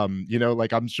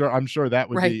 Like I'm sure that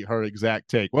would be her exact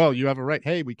take. Well, you have a right.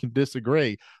 Hey, we can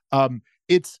disagree.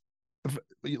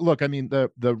 Look, I mean,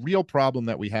 the real problem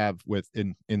that we have with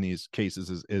in these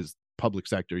cases is public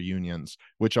sector unions,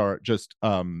 which are just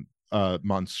a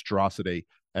monstrosity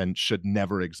and should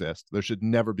never exist. There should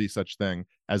never be such thing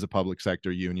as a public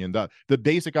sector union. The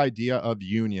basic idea of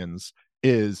unions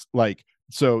is like,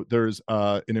 so there's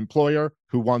an employer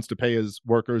who wants to pay his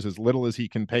workers as little as he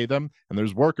can pay them, and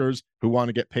there's workers who want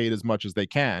to get paid as much as they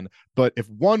can. But if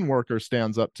one worker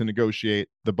stands up to negotiate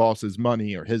the boss's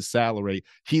money or his salary,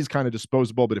 he's kind of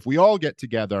disposable. But if we all get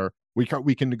together, we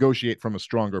can negotiate from a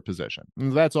stronger position.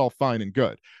 And that's all fine and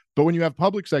good. But when you have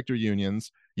public sector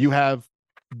unions, you have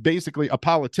basically a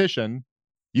politician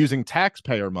using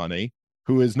taxpayer money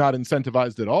who is not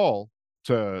incentivized at all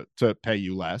to pay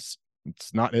you less.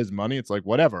 It's not his money. It's like,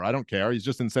 whatever, I don't care. He's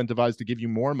just incentivized to give you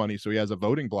more money so he has a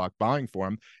voting bloc buying for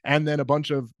him. And then a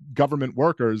bunch of government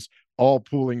workers all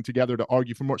pooling together to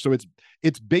argue for more. So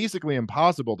it's basically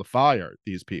impossible to fire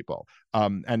these people.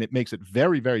 And it makes it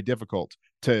very, very difficult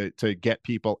to get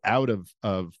people out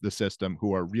of the system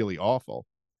who are really awful.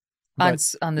 On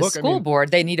the school board,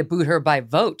 they need to boot her by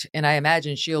vote, and I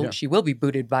imagine she will be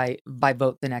booted by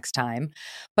vote the next time.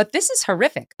 But this is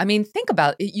horrific. I mean, think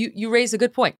about it. You raise a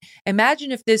good point.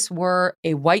 Imagine if this were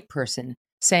a white person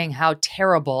saying how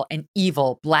terrible and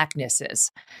evil blackness is.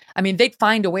 I mean, they'd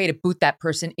find a way to boot that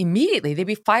person immediately. They'd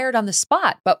be fired on the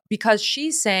spot. But because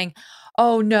she's saying,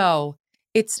 "Oh no,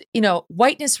 it's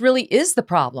whiteness really is the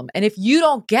problem, and if you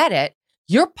don't get it,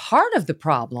 you're part of the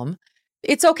problem.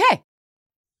 It's okay."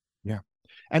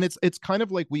 And it's kind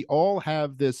of like we all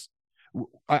have this,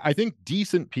 I think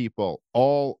decent people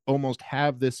all almost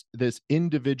have this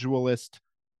individualist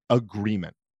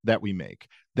agreement that we make,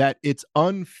 that it's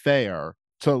unfair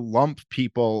to lump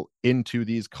people into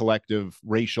these collective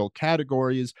racial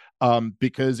categories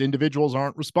because individuals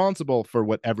aren't responsible for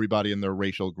what everybody in their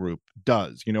racial group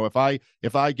does.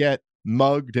 If I get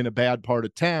mugged in a bad part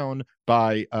of town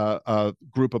by a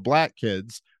group of black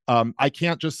kids, I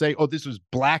can't just say, oh, this is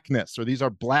blackness or these are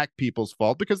black people's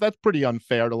fault, because that's pretty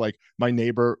unfair to like my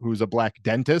neighbor who's a black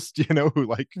dentist, who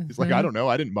like is like, I don't know,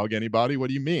 I didn't mug anybody. What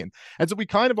do you mean? And so we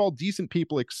kind of all decent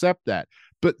people accept that.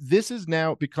 But this has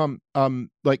now become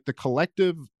like the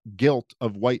collective guilt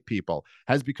of white people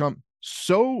has become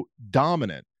so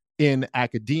dominant in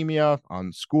academia,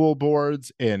 on school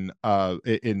boards, in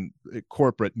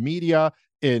corporate media,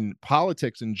 in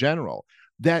politics in general,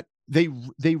 that they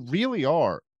really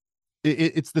are.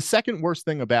 It's the second worst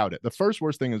thing about it. The first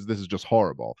worst thing is this is just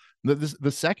horrible.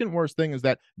 The second worst thing is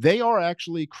that they are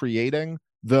actually creating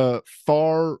the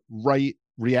far right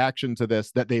reaction to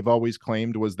this that they've always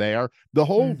claimed was there. The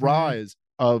whole rise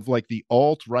of like the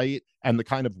alt-right and the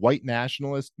kind of white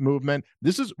nationalist movement,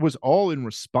 was all in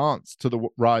response to the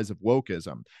rise of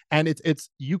wokeism. And it's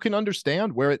you can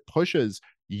understand where it pushes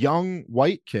young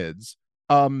white kids,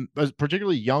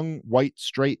 particularly young white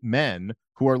straight men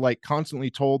who are like constantly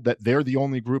told that they're the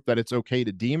only group that it's okay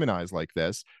to demonize like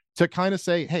this, to kind of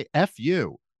say, hey, F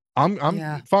you. I'm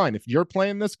fine. If you're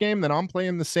playing this game, then I'm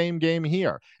playing the same game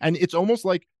here. And it's almost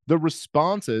like the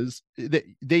responses,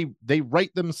 they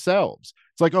write themselves.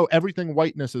 It's like, oh, everything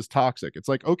whiteness is toxic. It's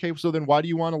like, okay, so then why do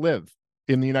you want to live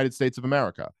in the United States of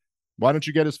America? Why don't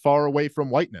you get as far away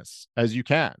from whiteness as you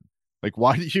can? Like,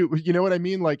 why do you know what I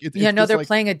mean? Like, it's they're like,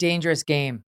 playing a dangerous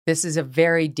game. This is a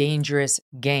very dangerous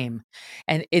game,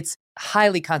 and it's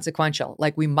highly consequential.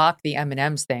 Like, we mock the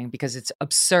M&Ms thing because it's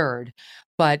absurd,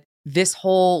 but this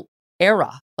whole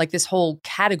era, like this whole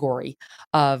category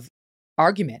of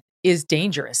argument, is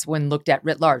dangerous when looked at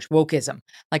writ large. Wokeism.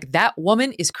 Like, that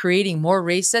woman is creating more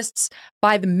racists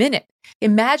by the minute.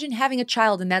 Imagine having a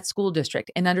child in that school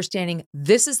district and understanding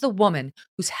this is the woman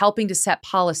who's helping to set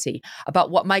policy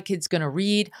about what my kid's going to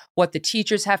read, what the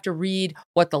teachers have to read,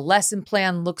 what the lesson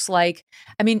plan looks like.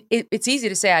 I mean, it's easy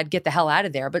to say I'd get the hell out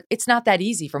of there, but it's not that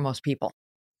easy for most people.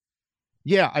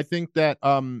 Yeah, I think that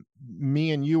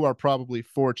me and you are probably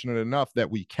fortunate enough that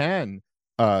we can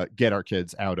get our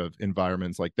kids out of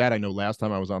environments like that. I know last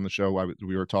time I was on the show,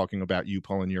 we were talking about you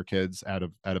pulling your kids out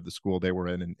of the school they were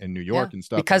in New York and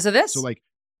stuff because of this. So like,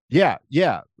 yeah,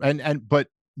 but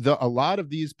a lot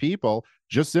of these people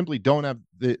just simply don't have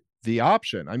the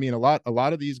option. I mean, a lot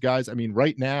of these guys. I mean,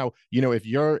 right now, if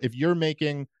you're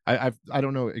making, I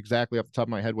don't know exactly off the top of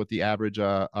my head what the average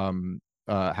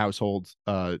household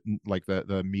like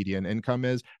the median income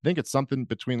is. I think it's something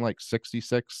between like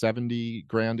 66, 70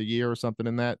 grand a year or something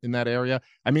in that area.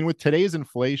 I mean, with today's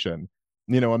inflation,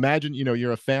 imagine,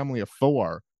 you're a family of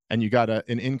 4 and you got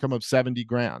an income of 70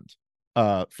 grand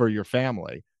for your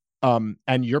family.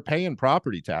 And you're paying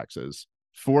property taxes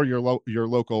for your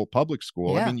local public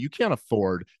school. Yeah. I mean, you can't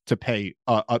afford to pay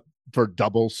for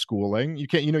double schooling. You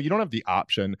can't, you don't have the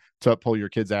option to pull your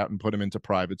kids out and put them into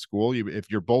private school. If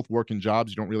you're both working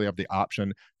jobs, you don't really have the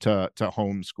option to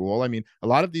homeschool. I mean, a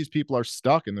lot of these people are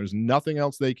stuck and there's nothing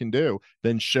else they can do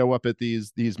than show up at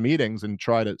these meetings and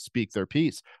try to speak their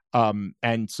piece.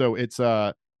 And so it's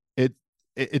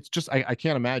just, I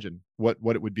can't imagine what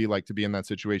it would be like to be in that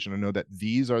situation and know that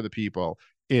these are the people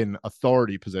in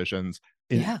authority positions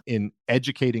in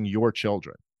educating your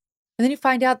children. And then you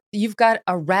find out you've got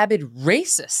a rabid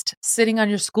racist sitting on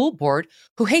your school board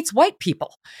who hates white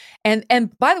people. And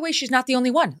by the way, she's not the only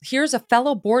one. Here's a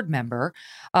fellow board member,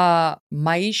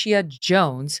 Maisha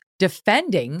Jones,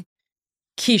 defending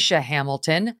Keisha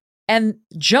Hamilton. And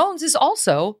Jones is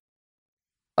also,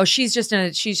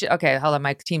 okay, hold on,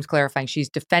 my team's clarifying. She's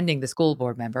defending the school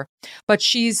board member. But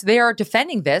they are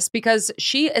defending this because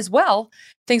she as well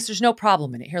thinks there's no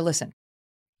problem in it. Here, listen.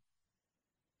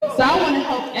 So I want to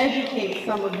help educate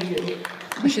some of you.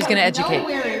 She's going to educate.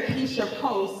 Nowhere in Keisha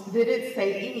post did it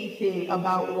say anything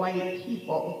about white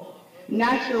people.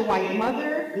 Not your white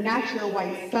mother, not your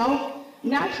white self,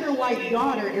 not your white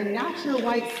daughter, and not your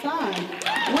white son.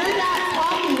 We're not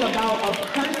talking about a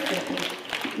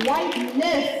person.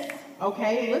 Whiteness,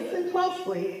 okay, listen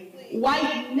closely.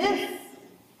 Whiteness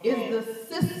is the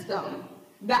system,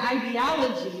 the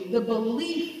ideology, the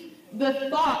belief, the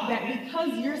thought that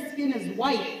because your skin is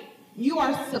white, you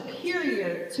are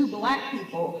superior to Black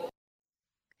people.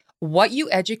 What you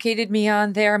educated me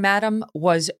on there, madam,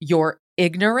 was your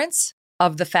ignorance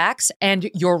of the facts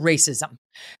and your racism.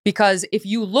 Because if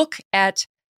you look at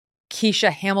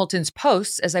Keisha Hamilton's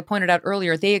posts, as I pointed out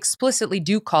earlier, they explicitly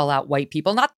do call out white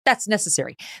people. Not that's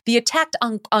necessary. The attack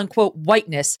on quote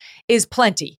whiteness is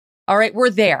plenty. All right, we're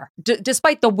there,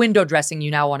 despite the window dressing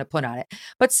you now want to put on it.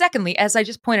 But secondly, as I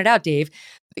just pointed out, Dave,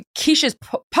 Keisha's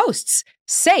posts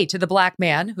say to the black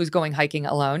man who's going hiking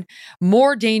alone,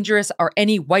 more dangerous are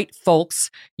any white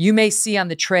folks you may see on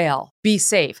the trail. Be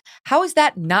safe. How is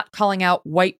that not calling out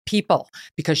white people?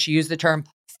 Because she used the term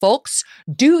folks.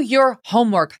 Do your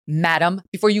homework, madam,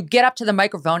 before you get up to the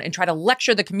microphone and try to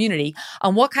lecture the community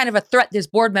on what kind of a threat this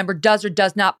board member does or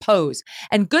does not pose.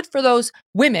 And good for those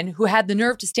women who had the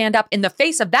nerve to stand up in the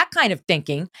face of that kind of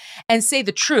thinking and say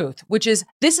the truth, which is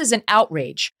this is an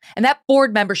outrage. And that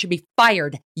board member should be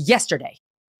fired yesterday.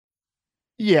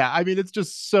 Yeah, I mean, it's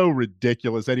just so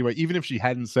ridiculous. Anyway, even if she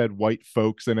hadn't said white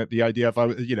folks in it, the idea if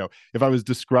I was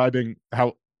describing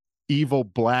how evil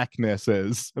blackness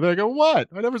is, and I go, what?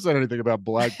 I never said anything about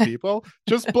black people,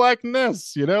 just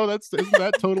blackness. Isn't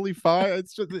that totally fine?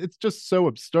 It's just so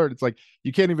absurd. It's like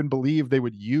you can't even believe they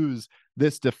would use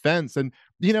this defense. And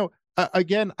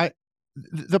again,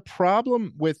 the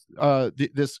problem with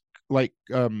this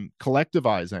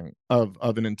collectivizing of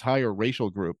an entire racial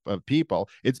group of people,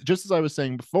 it's just as I was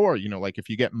saying before, like if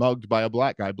you get mugged by a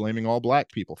black guy, blaming all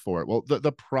black people for it. Well,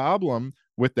 the problem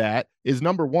with that is,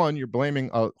 number one, you're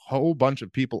blaming a whole bunch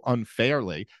of people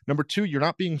unfairly. Number two, you're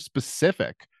not being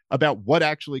specific about what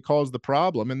actually caused the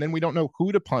problem, and then we don't know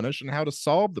who to punish and how to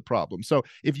solve the problem. So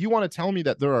if you want to tell me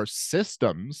that there are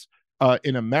systems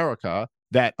in America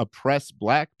that oppress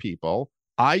black people,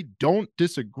 I don't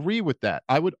disagree with that.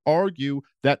 I would argue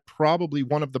that probably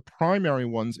one of the primary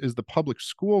ones is the public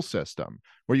school system,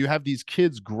 where you have these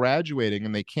kids graduating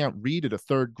and they can't read at a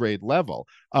third grade level.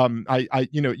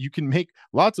 You can make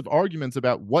lots of arguments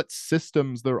about what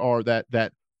systems there are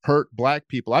that hurt black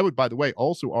people. I would, by the way,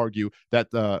 also argue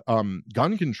that the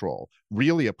gun control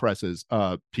really oppresses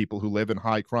people who live in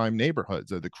high crime neighborhoods.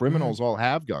 The criminals all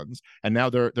have guns, and now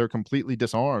they're completely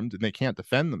disarmed and they can't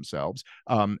defend themselves,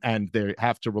 and they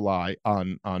have to rely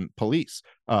on police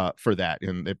for that,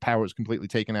 and the power is completely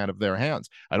taken out of their hands.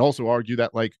 I'd also argue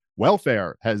that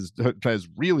welfare has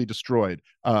really destroyed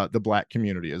the black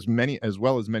community, as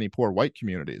well as many poor white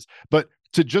communities. But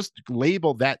to just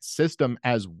label that system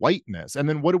as whiteness, and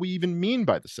then what do we even mean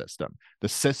by the system? The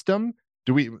system?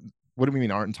 What do we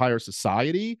mean? Our entire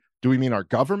society? Do we mean our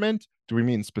government? Do we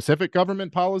mean specific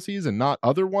government policies and not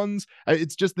other ones?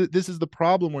 It's just that this is the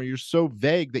problem, where you're so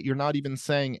vague that you're not even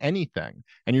saying anything,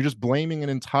 and you're just blaming an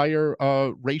entire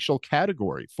racial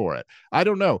category for it. I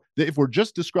don't know. If we're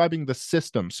just describing the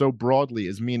system so broadly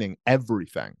as meaning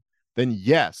everything, then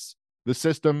yes, the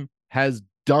system has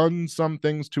done some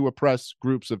things to oppress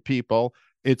groups of people.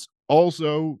 It's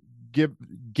also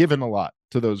given a lot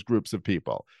to those groups of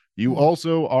people. You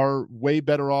also are way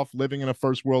better off living in a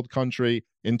first world country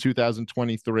in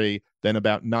 2023 than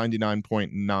about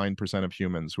 99.9% of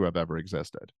humans who have ever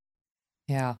existed.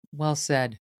 Yeah, well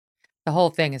said. The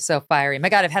whole thing is so fiery. My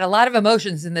God, I've had a lot of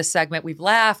emotions in this segment. We've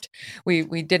laughed. We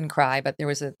didn't cry, but there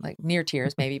was near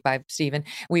tears maybe by Stephen.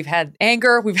 We've had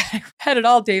anger. We've had it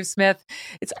all, Dave Smith.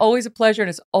 It's always a pleasure, and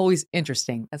it's always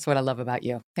interesting. That's what I love about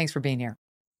you. Thanks for being here.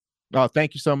 Oh,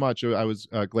 thank you so much. I was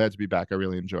glad to be back. I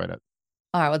really enjoyed it.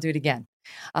 All right, we'll do it again.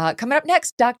 Coming up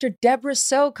next, Dr. Debra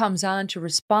So comes on to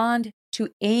respond to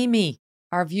Amy,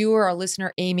 our viewer, our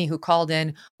listener, Amy, who called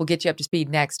in. We'll get you up to speed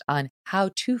next on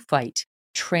how to fight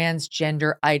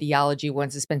transgender ideology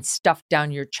once it's been stuffed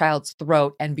down your child's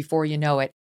throat, and before you know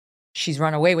it, she's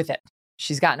run away with it.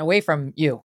 She's gotten away from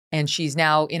you, and she's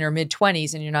now in her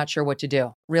mid-20s, and you're not sure what to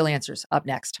do. Real answers up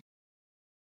next.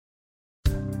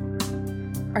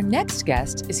 Our next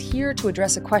guest is here to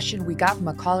address a question we got from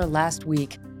a caller last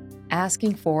week,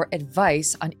 asking for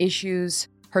advice on issues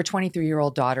her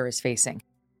 23-year-old daughter is facing.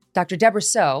 Dr. Debra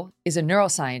So is a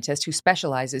neuroscientist who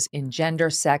specializes in gender,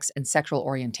 sex, and sexual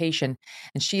orientation,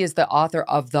 and she is the author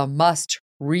of the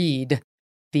must-read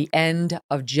The End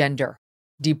of Gender,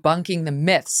 debunking the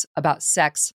myths about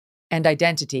sex and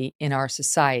identity in our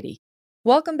society.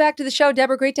 Welcome back to the show,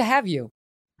 Debra. Great to have you.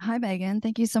 Hi, Megan.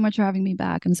 Thank you so much for having me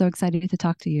back. I'm so excited to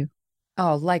talk to you.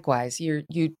 Oh, likewise. You're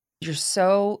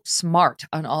so smart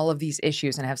on all of these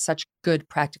issues and have such good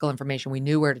practical information. We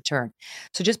knew where to turn.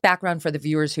 So just background for the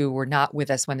viewers who were not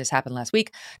with us when this happened last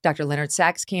week. Dr. Leonard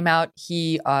Sachs came out.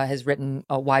 He has written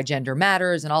Why Gender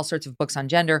Matters and all sorts of books on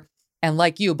gender. And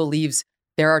like you, believes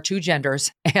there are two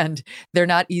genders and they're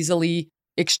not easily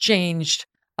exchanged,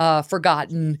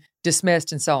 forgotten,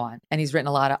 dismissed, and so on. And he's written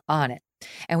a lot on it.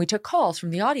 And we took calls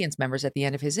from the audience members at the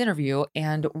end of his interview.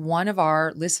 And one of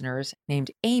our listeners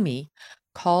named Amy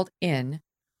called in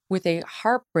with a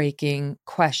heartbreaking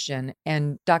question.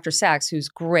 And Dr. Sachs, who's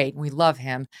great, we love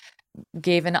him,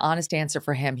 gave an honest answer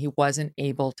for him. He wasn't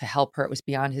able to help her. It was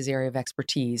beyond his area of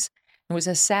expertise. It was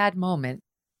a sad moment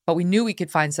but we knew we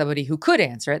could find somebody who could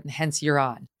answer it, and hence you're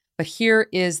on. But here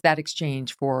is that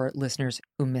exchange for listeners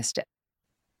who missed it.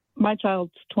 My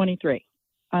child's 23.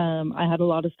 I had a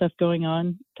lot of stuff going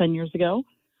on 10 years ago.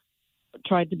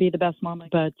 Tried to be the best mom,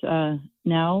 but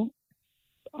now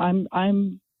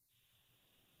I'm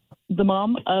the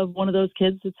mom of one of those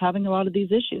kids that's having a lot of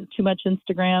these issues. Too much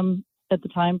Instagram at the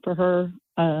time for her.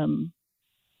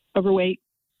 Overweight,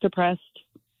 depressed.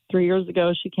 3 years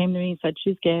ago, she came to me and said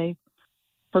she's gay.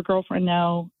 Her girlfriend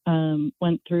now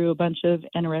went through a bunch of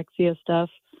anorexia stuff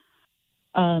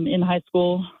in high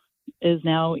school, is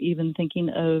now even thinking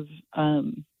of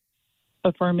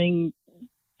affirming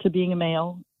to being a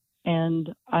male.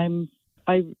 And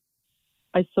I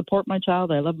support my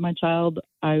child. I love my child.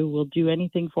 I will do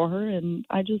anything for her. And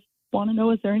I just want to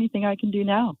know, is there anything I can do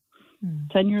now,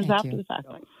 10 years after the fact?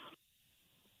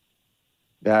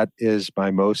 That is my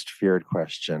most feared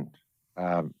question.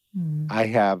 I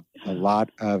have a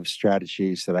lot of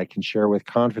strategies that I can share with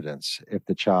confidence if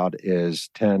the child is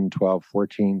 10, 12,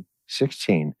 14,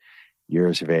 16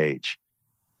 years of age.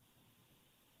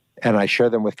 And I share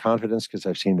them with confidence because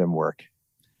I've seen them work.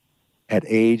 At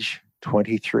age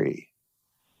 23,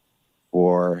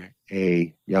 for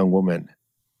a young woman,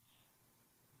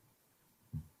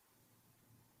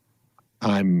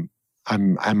 I'm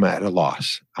at a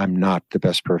loss. I'm not the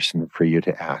best person for you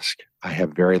to ask. I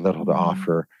have very little to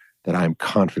offer that I'm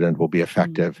confident will be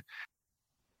effective.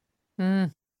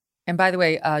 And by the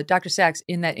way, Dr. Sachs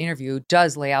in that interview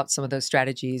does lay out some of those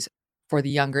strategies for the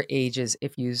younger ages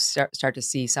if you start to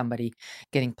see somebody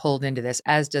getting pulled into this,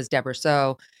 as does Debra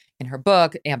So in her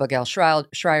book. Abigail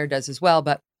Schreier does as well.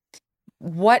 But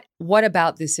what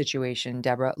about this situation,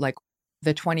 Debra? Like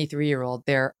the 23-year-old,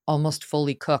 they're almost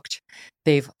fully cooked.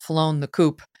 They've flown the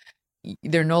coop.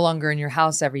 They're no longer in your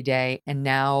house every day. And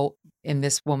now in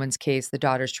this woman's case, the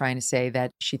daughter's trying to say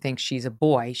that she thinks she's a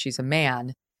boy, she's a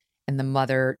man, and the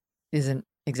mother isn't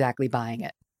exactly buying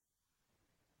it.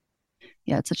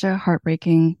 Yeah, it's such a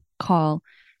heartbreaking call.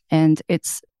 And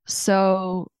it's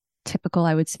so typical,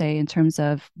 I would say, in terms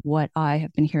of what I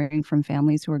have been hearing from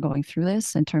families who are going through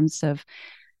this, in terms of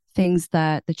things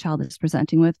that the child is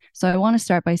presenting with. So I want to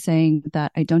start by saying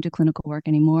that I don't do clinical work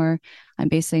anymore. I'm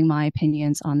basing my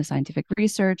opinions on the scientific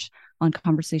research, on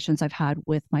conversations I've had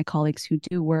with my colleagues who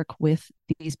do work with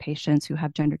these patients who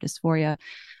have gender dysphoria,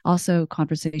 also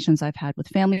conversations I've had with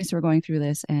families who are going through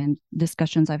this, and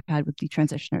discussions I've had with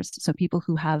detransitioners. So people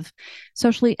who have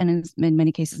socially and in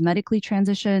many cases medically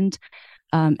transitioned,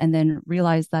 and then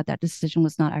realized that that decision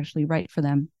was not actually right for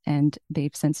them. And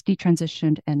they've since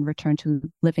detransitioned and returned to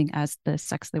living as the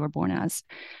sex they were born as.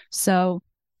 So,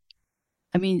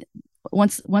 I mean,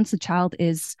 once the child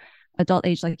is adult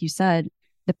age, like you said,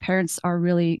 the parents are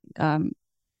really,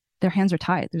 their hands are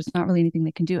tied. There's not really anything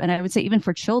they can do. And I would say even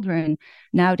for children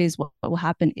nowadays, what will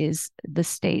happen is the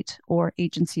state or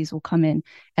agencies will come in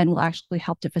and will actually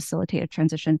help to facilitate a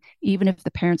transition, even if the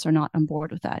parents are not on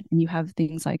board with that. And you have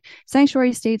things like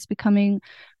sanctuary states becoming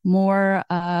more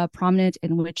prominent,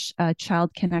 in which a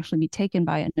child can actually be taken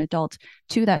by an adult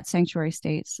to that sanctuary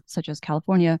state, such as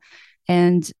California.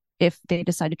 And if they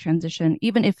decide to transition,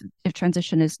 even if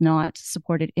transition is not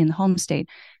supported in the home state,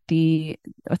 the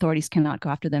authorities cannot go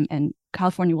after them, and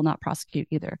California will not prosecute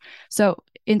either. So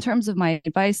in terms of my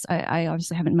advice, I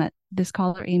obviously haven't met this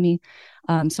caller, Amy,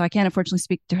 so I can't unfortunately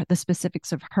speak to the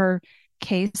specifics of her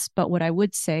case, but what I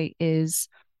would say is,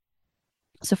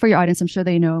 so for your audience, I'm sure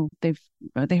they know, they've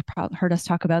probably heard us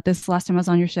talk about this last time I was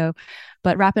on your show,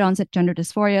 but rapid onset gender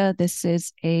dysphoria, this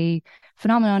is a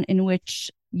phenomenon in which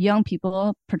young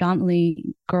people, predominantly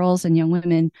girls and young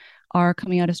women, are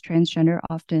coming out as transgender,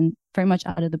 often very much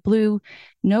out of the blue,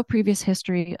 no previous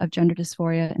history of gender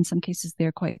dysphoria. In some cases,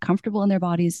 they're quite comfortable in their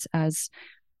bodies as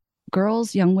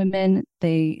girls, young women.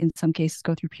 They, in some cases,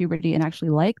 go through puberty and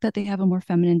actually like that they have a more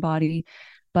feminine body.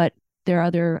 But there are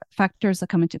other factors that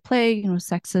come into play,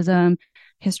 sexism,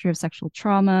 history of sexual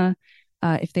trauma,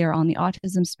 if they are on the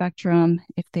autism spectrum,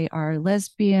 if they are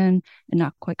lesbian and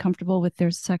not quite comfortable with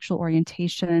their sexual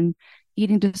orientation,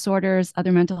 eating disorders,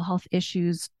 other mental health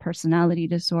issues, personality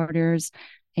disorders,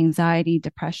 anxiety,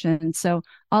 depression. So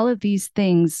all of these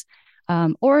things,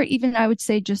 or even I would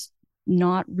say just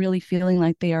not really feeling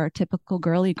like they are a typical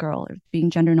girly girl or being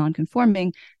gender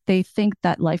nonconforming, they think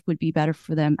that life would be better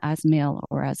for them as male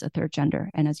or as a third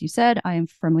gender. And as you said, I am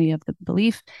firmly of the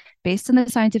belief, based on the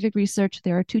scientific research,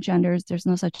 there are two genders. There's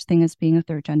no such thing as being a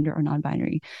third gender or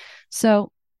non-binary.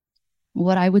 So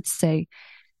what I would say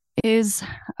is,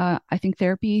 I think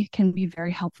therapy can be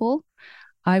very helpful.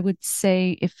 I would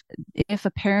say if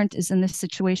a parent is in this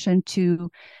situation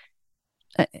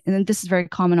and this is very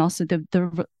common also,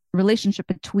 the relationship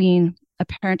between a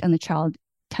parent and the child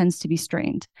tends to be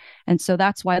strained. And so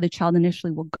that's why the child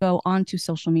initially will go onto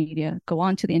social media, go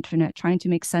onto the internet, trying to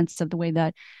make sense of the way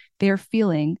that they're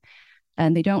feeling.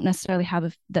 And they don't necessarily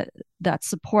have that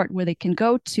support where they can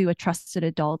go to a trusted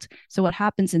adult. So what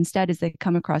happens instead is they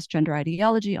come across gender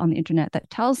ideology on the internet that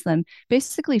tells them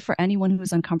basically for anyone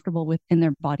who's uncomfortable within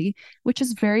their body, which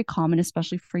is very common,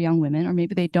 especially for young women, or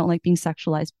maybe they don't like being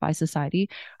sexualized by society.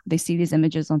 They see these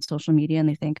images on social media and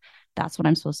they think that's what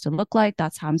I'm supposed to look like.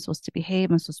 That's how I'm supposed to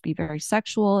behave. I'm supposed to be very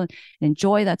sexual and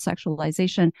enjoy that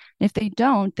sexualization. And if they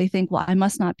don't, they think, well, I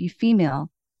must not be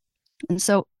female. And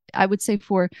so I would say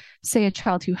for, say, a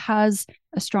child who has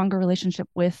a stronger relationship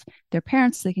with their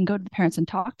parents, they can go to the parents and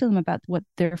talk to them about what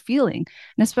they're feeling.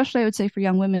 And especially I would say for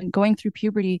young women going through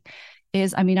puberty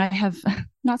is, I mean, I have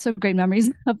not so great memories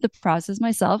of the process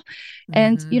myself.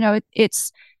 And,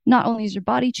 it's not only is your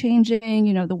body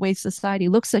changing, the way society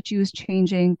looks at you is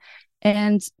changing.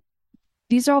 And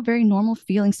these are all very normal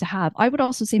feelings to have. I would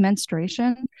also say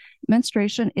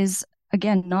menstruation is,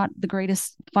 again, not the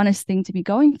greatest, funnest thing to be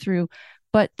going through,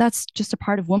 but that's just a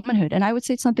part of womanhood. And I would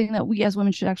say it's something that we as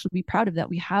women should actually be proud of, that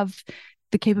we have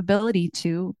the capability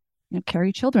to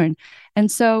carry children.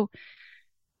 And so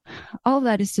all of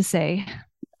that is to say,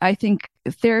 I think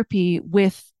therapy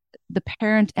with the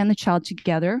parent and the child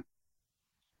together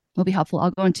will be helpful.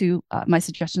 I'll go into my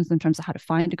suggestions in terms of how to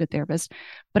find a good therapist,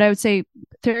 but I would say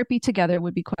therapy together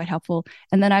would be quite helpful.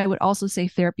 And then I would also say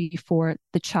therapy for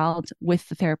the child with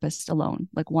the therapist alone,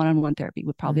 like one-on-one therapy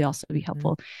would probably also be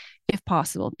helpful if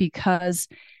possible, because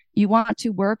you want to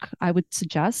work, I would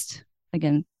suggest,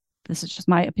 again, this is just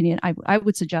my opinion, I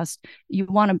would suggest you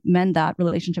want to mend that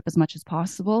relationship as much as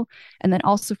possible. And then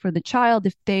also for the child,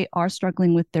 if they are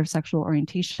struggling with their sexual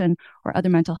orientation or other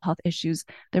mental health issues,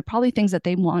 there are probably things that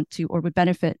they want to or would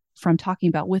benefit from talking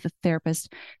about with a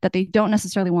therapist that they don't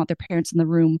necessarily want their parents in the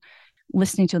room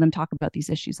listening to them talk about these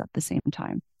issues at the same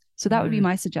time. So that would be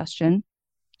my suggestion. In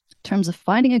terms of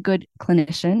finding a good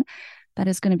clinician, that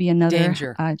is going to be another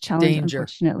challenge,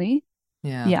 unfortunately.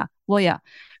 Yeah. Well, yeah.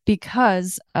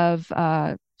 Because of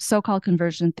so-called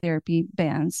conversion therapy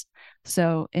bans.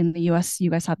 So in the US, you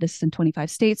guys have this in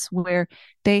 25 states where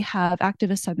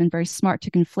activists have been very smart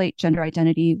to conflate gender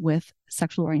identity with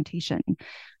sexual orientation.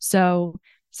 So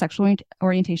sexual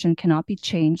orientation cannot be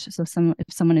changed. So if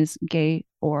someone is gay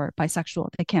or bisexual,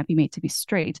 they can't be made to be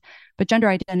straight. But gender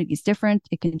identity is different.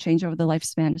 It can change over the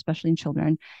lifespan, especially in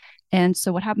children. And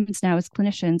so what happens now is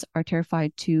clinicians are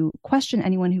terrified to question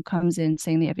anyone who comes in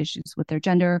saying they have issues with their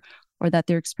gender or that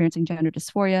they're experiencing gender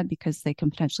dysphoria because they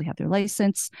can potentially have their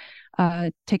license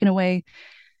taken away.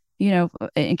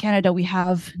 In Canada, we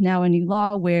have now a new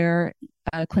law where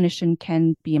a clinician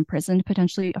can be imprisoned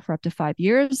potentially for up to 5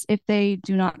 years if they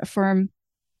do not affirm.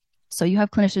 So you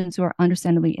have clinicians who are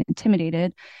understandably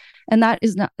intimidated. And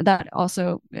that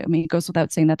also, I mean, it goes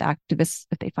without saying that the activists,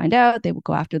 if they find out, they will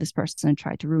go after this person and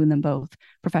try to ruin them both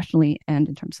professionally and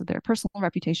in terms of their personal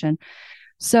reputation.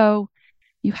 So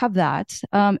you have that.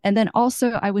 And then also,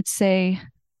 I would say,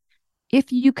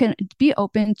 if you can be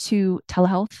open to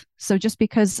telehealth. So just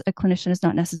because a clinician is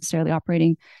not necessarily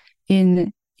operating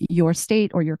in your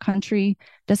state or your country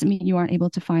doesn't mean you aren't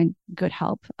able to find good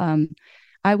help.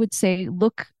 I would say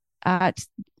look at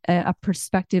a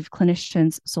prospective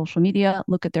clinician's social media,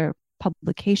 look at their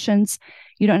publications.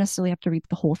 You don't necessarily have to read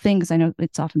the whole thing because I know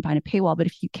it's often behind a paywall, but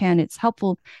if you can, it's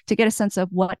helpful to get a sense of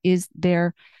what is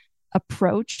their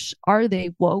approach. Are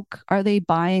they woke? Are they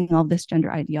buying all this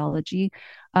gender ideology?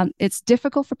 It's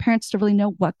difficult for parents to really know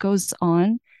what goes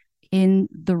on in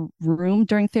the room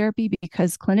during therapy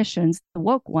because clinicians, the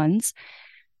woke ones,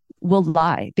 will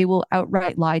lie. They will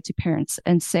outright lie to parents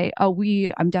and say,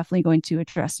 I'm definitely going to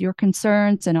address your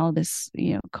concerns and all this,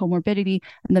 comorbidity.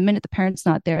 And the minute the parent's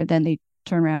not there, then they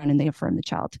turn around and they affirm the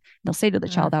child. They'll say to the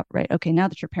child outright, okay, now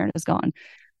that your parent is gone,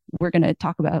 we're going to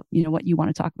talk about, what you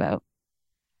want to talk about.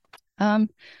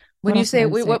 When you say,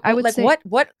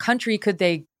 what country could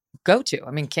they go to?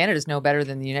 I mean, Canada's no better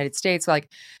than the United States.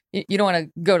 Like, you don't want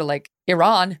to go to like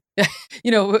Iran.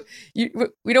 We don't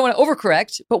want to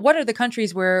overcorrect. But what are the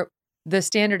countries where the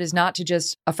standard is not to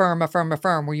just affirm,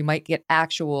 where you might get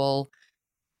actual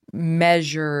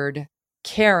measured,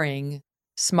 caring,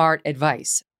 smart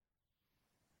advice?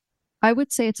 I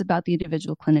would say it's about the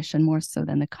individual clinician more so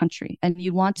than the country. And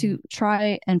you want to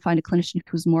try and find a clinician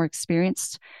who's more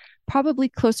experienced, probably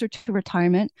closer to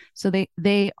retirement. So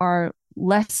they are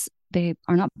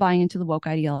not buying into the woke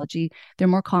ideology. They're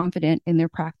more confident in their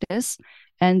practice.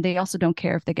 And they also don't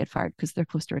care if they get fired because they're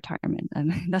close to retirement. I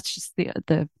mean, that's just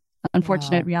the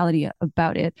unfortunate reality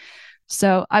about it.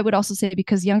 So I would also say,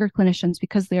 because younger clinicians,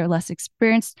 because they are less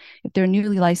experienced, if they're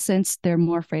newly licensed, they're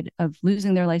more afraid of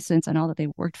losing their license and all that they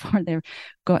worked for. They've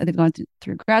gone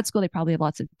through grad school. They probably have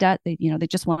lots of debt. They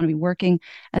just want to be working,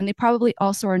 and they probably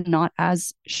also are not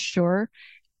as sure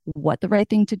what the right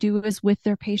thing to do is with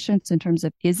their patients in terms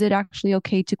of, is it actually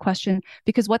okay to question?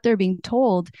 Because what they're being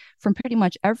told from pretty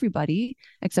much everybody,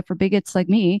 except for bigots like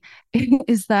me,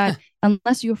 is that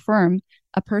unless you affirm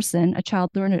a person, a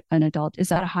child or an adult,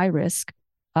 is at a high risk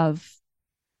of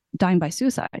dying by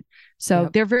suicide. So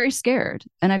they're very scared.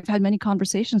 And I've had many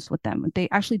conversations with them. They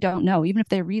actually don't know. Even if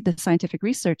they read the scientific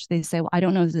research, they say, well, I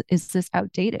don't know, is this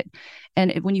outdated?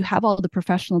 And when you have all the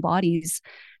professional bodies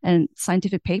and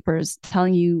scientific papers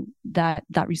telling you that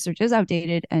that research is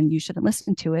outdated and you shouldn't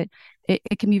listen to it,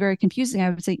 it can be very confusing, I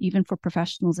would say, even for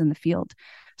professionals in the field.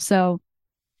 So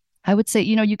I would say,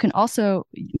 you can also,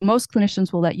 most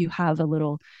clinicians will let you have a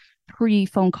little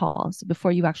pre-phone calls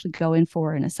before you actually go in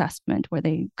for an assessment, where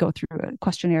they go through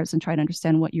questionnaires and try to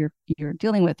understand what you're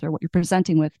dealing with or what you're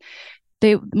presenting with.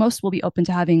 Most will be open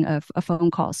to having a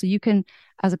phone call. So you can,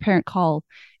 as a parent, call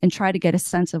and try to get a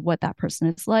sense of what that person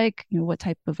is like, what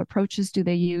type of approaches do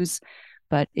they use.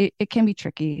 But it can be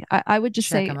tricky. I would just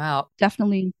Check say, them out.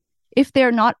 Definitely, if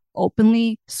they're not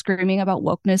openly screaming about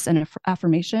wokeness and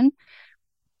affirmation,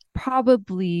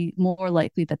 probably more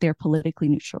likely that they're politically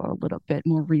neutral, a little bit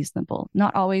more reasonable.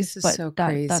 Not always, This is but so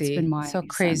that's crazy. been my So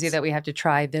crazy sense. that we have to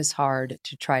try this hard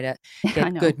to try to I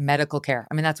get know. good medical care.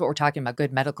 I mean, that's what we're talking about,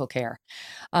 good medical care.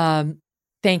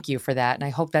 Thank you for that. And I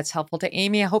hope that's helpful to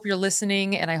Amy. I hope you're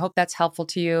listening, and I hope that's helpful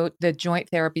to you. The joint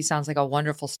therapy sounds like a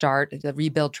wonderful start, to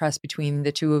rebuild trust between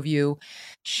the two of you.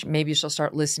 Maybe she'll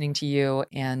start listening to you,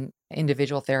 and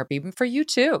individual therapy for you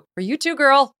too. For you too,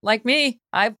 girl, like me.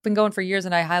 I've been going for years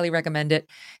and I highly recommend it.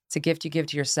 It's a gift you give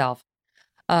to yourself.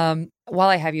 While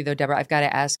I have you though, Debra, I've got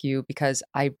to ask you, because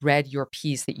I read your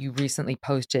piece that you recently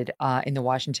posted in the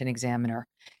Washington Examiner,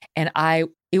 and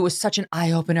it was such an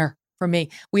eye opener for me.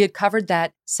 We had covered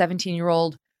that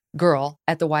 17-year-old girl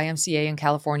at the YMCA in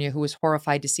California who was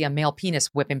horrified to see a male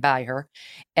penis whipping by her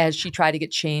as she tried to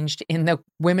get changed in the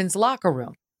women's locker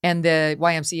room. And the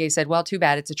YMCA said, well, too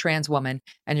bad, it's a trans woman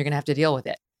and you're going to have to deal with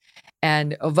it.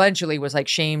 And eventually was like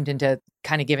shamed into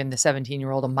kind of giving the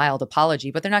 17-year-old a mild apology,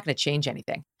 but they're not going to change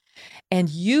anything. And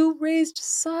you raised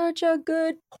such a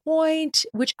good point,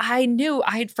 which I knew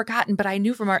I had forgotten, but I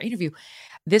knew from our interview.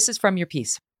 This is from your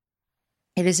piece.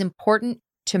 It is important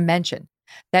to mention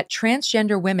that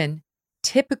transgender women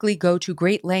typically go to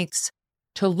great lengths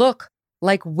to look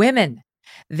like women.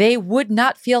 They would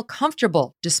not feel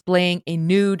comfortable displaying a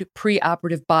nude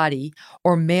preoperative body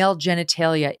or male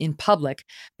genitalia in public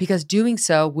because doing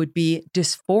so would be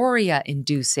dysphoria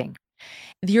inducing.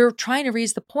 You're trying to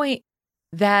raise the point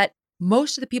that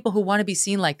most of the people who want to be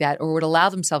seen like that or would allow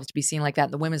themselves to be seen like that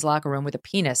in the women's locker room with a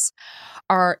penis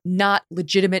are not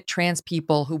legitimate trans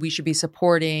people who we should be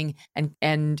supporting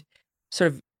and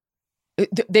sort of,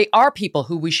 they are people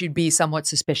who we should be somewhat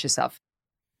suspicious of.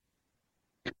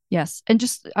 Yes. And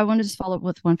I want to just follow up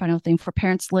with one final thing for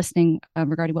parents listening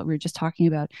regarding what we were just talking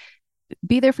about.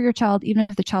 Be there for your child, even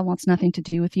if the child wants nothing to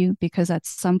do with you, because at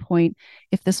some point,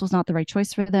 if this was not the right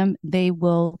choice for them, they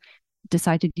will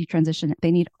decide to detransition.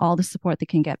 They need all the support they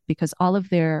can get, because all of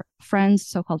their friends,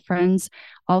 so-called friends,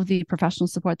 all of the professional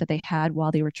support that they had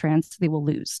while they were trans, they will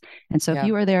lose. And so if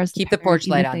you are there as the keep parent, the porch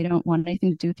light on. They don't want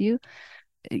anything to do with you.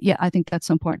 Yeah, I think that's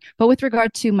so important. But with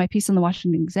regard to my piece in the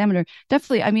Washington Examiner,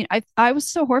 definitely, I mean, I was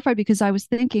so horrified because I was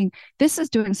thinking this is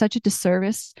doing such a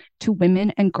disservice to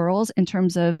women and girls in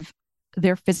terms of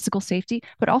their physical safety,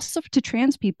 but also to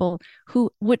trans people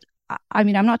who would, I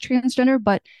mean, I'm not transgender,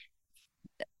 but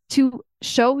to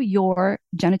show your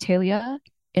genitalia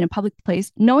in a public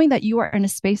place, knowing that you are in a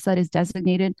space that is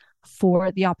designated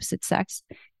for the opposite sex,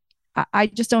 I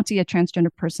just don't see a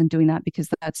transgender person doing that, because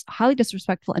that's highly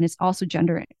disrespectful and it's also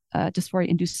gender dysphoria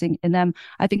inducing in them.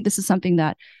 I think this is something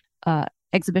that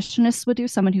exhibitionists would do,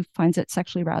 someone who finds it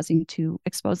sexually arousing to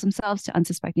expose themselves to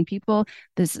unsuspecting people.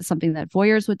 This is something that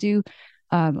voyeurs would do,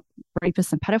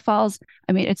 rapists and pedophiles.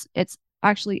 I mean, it's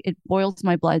actually, it boils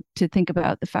my blood to think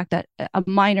about the fact that a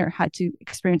minor had to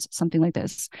experience something like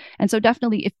this. And so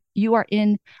definitely, if you are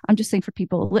in, I'm just saying for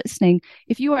people listening,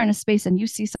 if you are in a space and you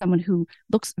see someone who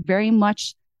looks very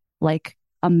much like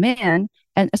a man,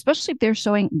 and especially if they're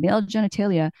showing male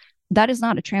genitalia, that is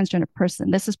not a transgender person.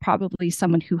 This is probably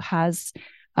someone who has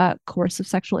coercive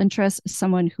sexual interest,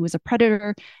 someone who is a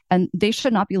predator, and they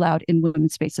should not be allowed in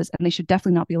women's spaces, and they should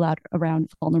definitely not be allowed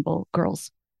around vulnerable girls.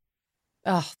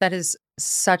 Oh, that is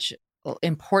such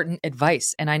important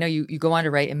advice. And I know you go on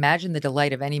to write, imagine the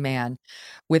delight of any man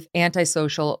with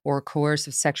antisocial or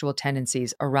coercive sexual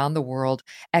tendencies around the world.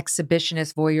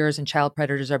 Exhibitionists, voyeurs, and child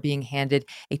predators are being handed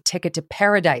a ticket to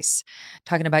paradise.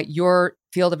 Talking about your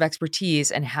field of expertise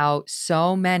and how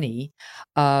so many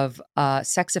of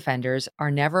sex offenders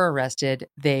are never arrested.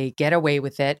 They get away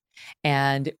with it.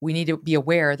 And we need to be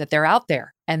aware that they're out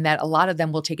there and that a lot of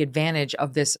them will take advantage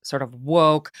of this sort of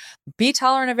woke, be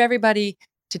tolerant of everybody,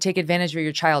 to take advantage of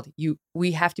your child.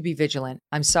 We have to be vigilant.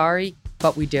 I'm sorry,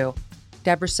 but we do.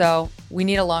 Debra Soh, we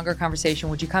need a longer conversation.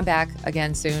 Would you come back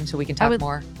again soon so we can talk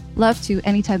more? Love to.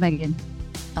 Anytime, Megan.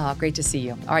 Great to see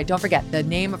you. All right, don't forget, the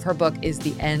name of her book is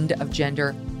The End of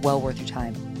Gender. Well worth your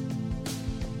time.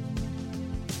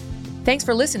 Thanks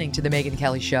for listening to The Megyn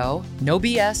Kelly Show. No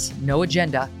BS, no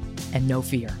agenda, and no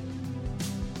fear.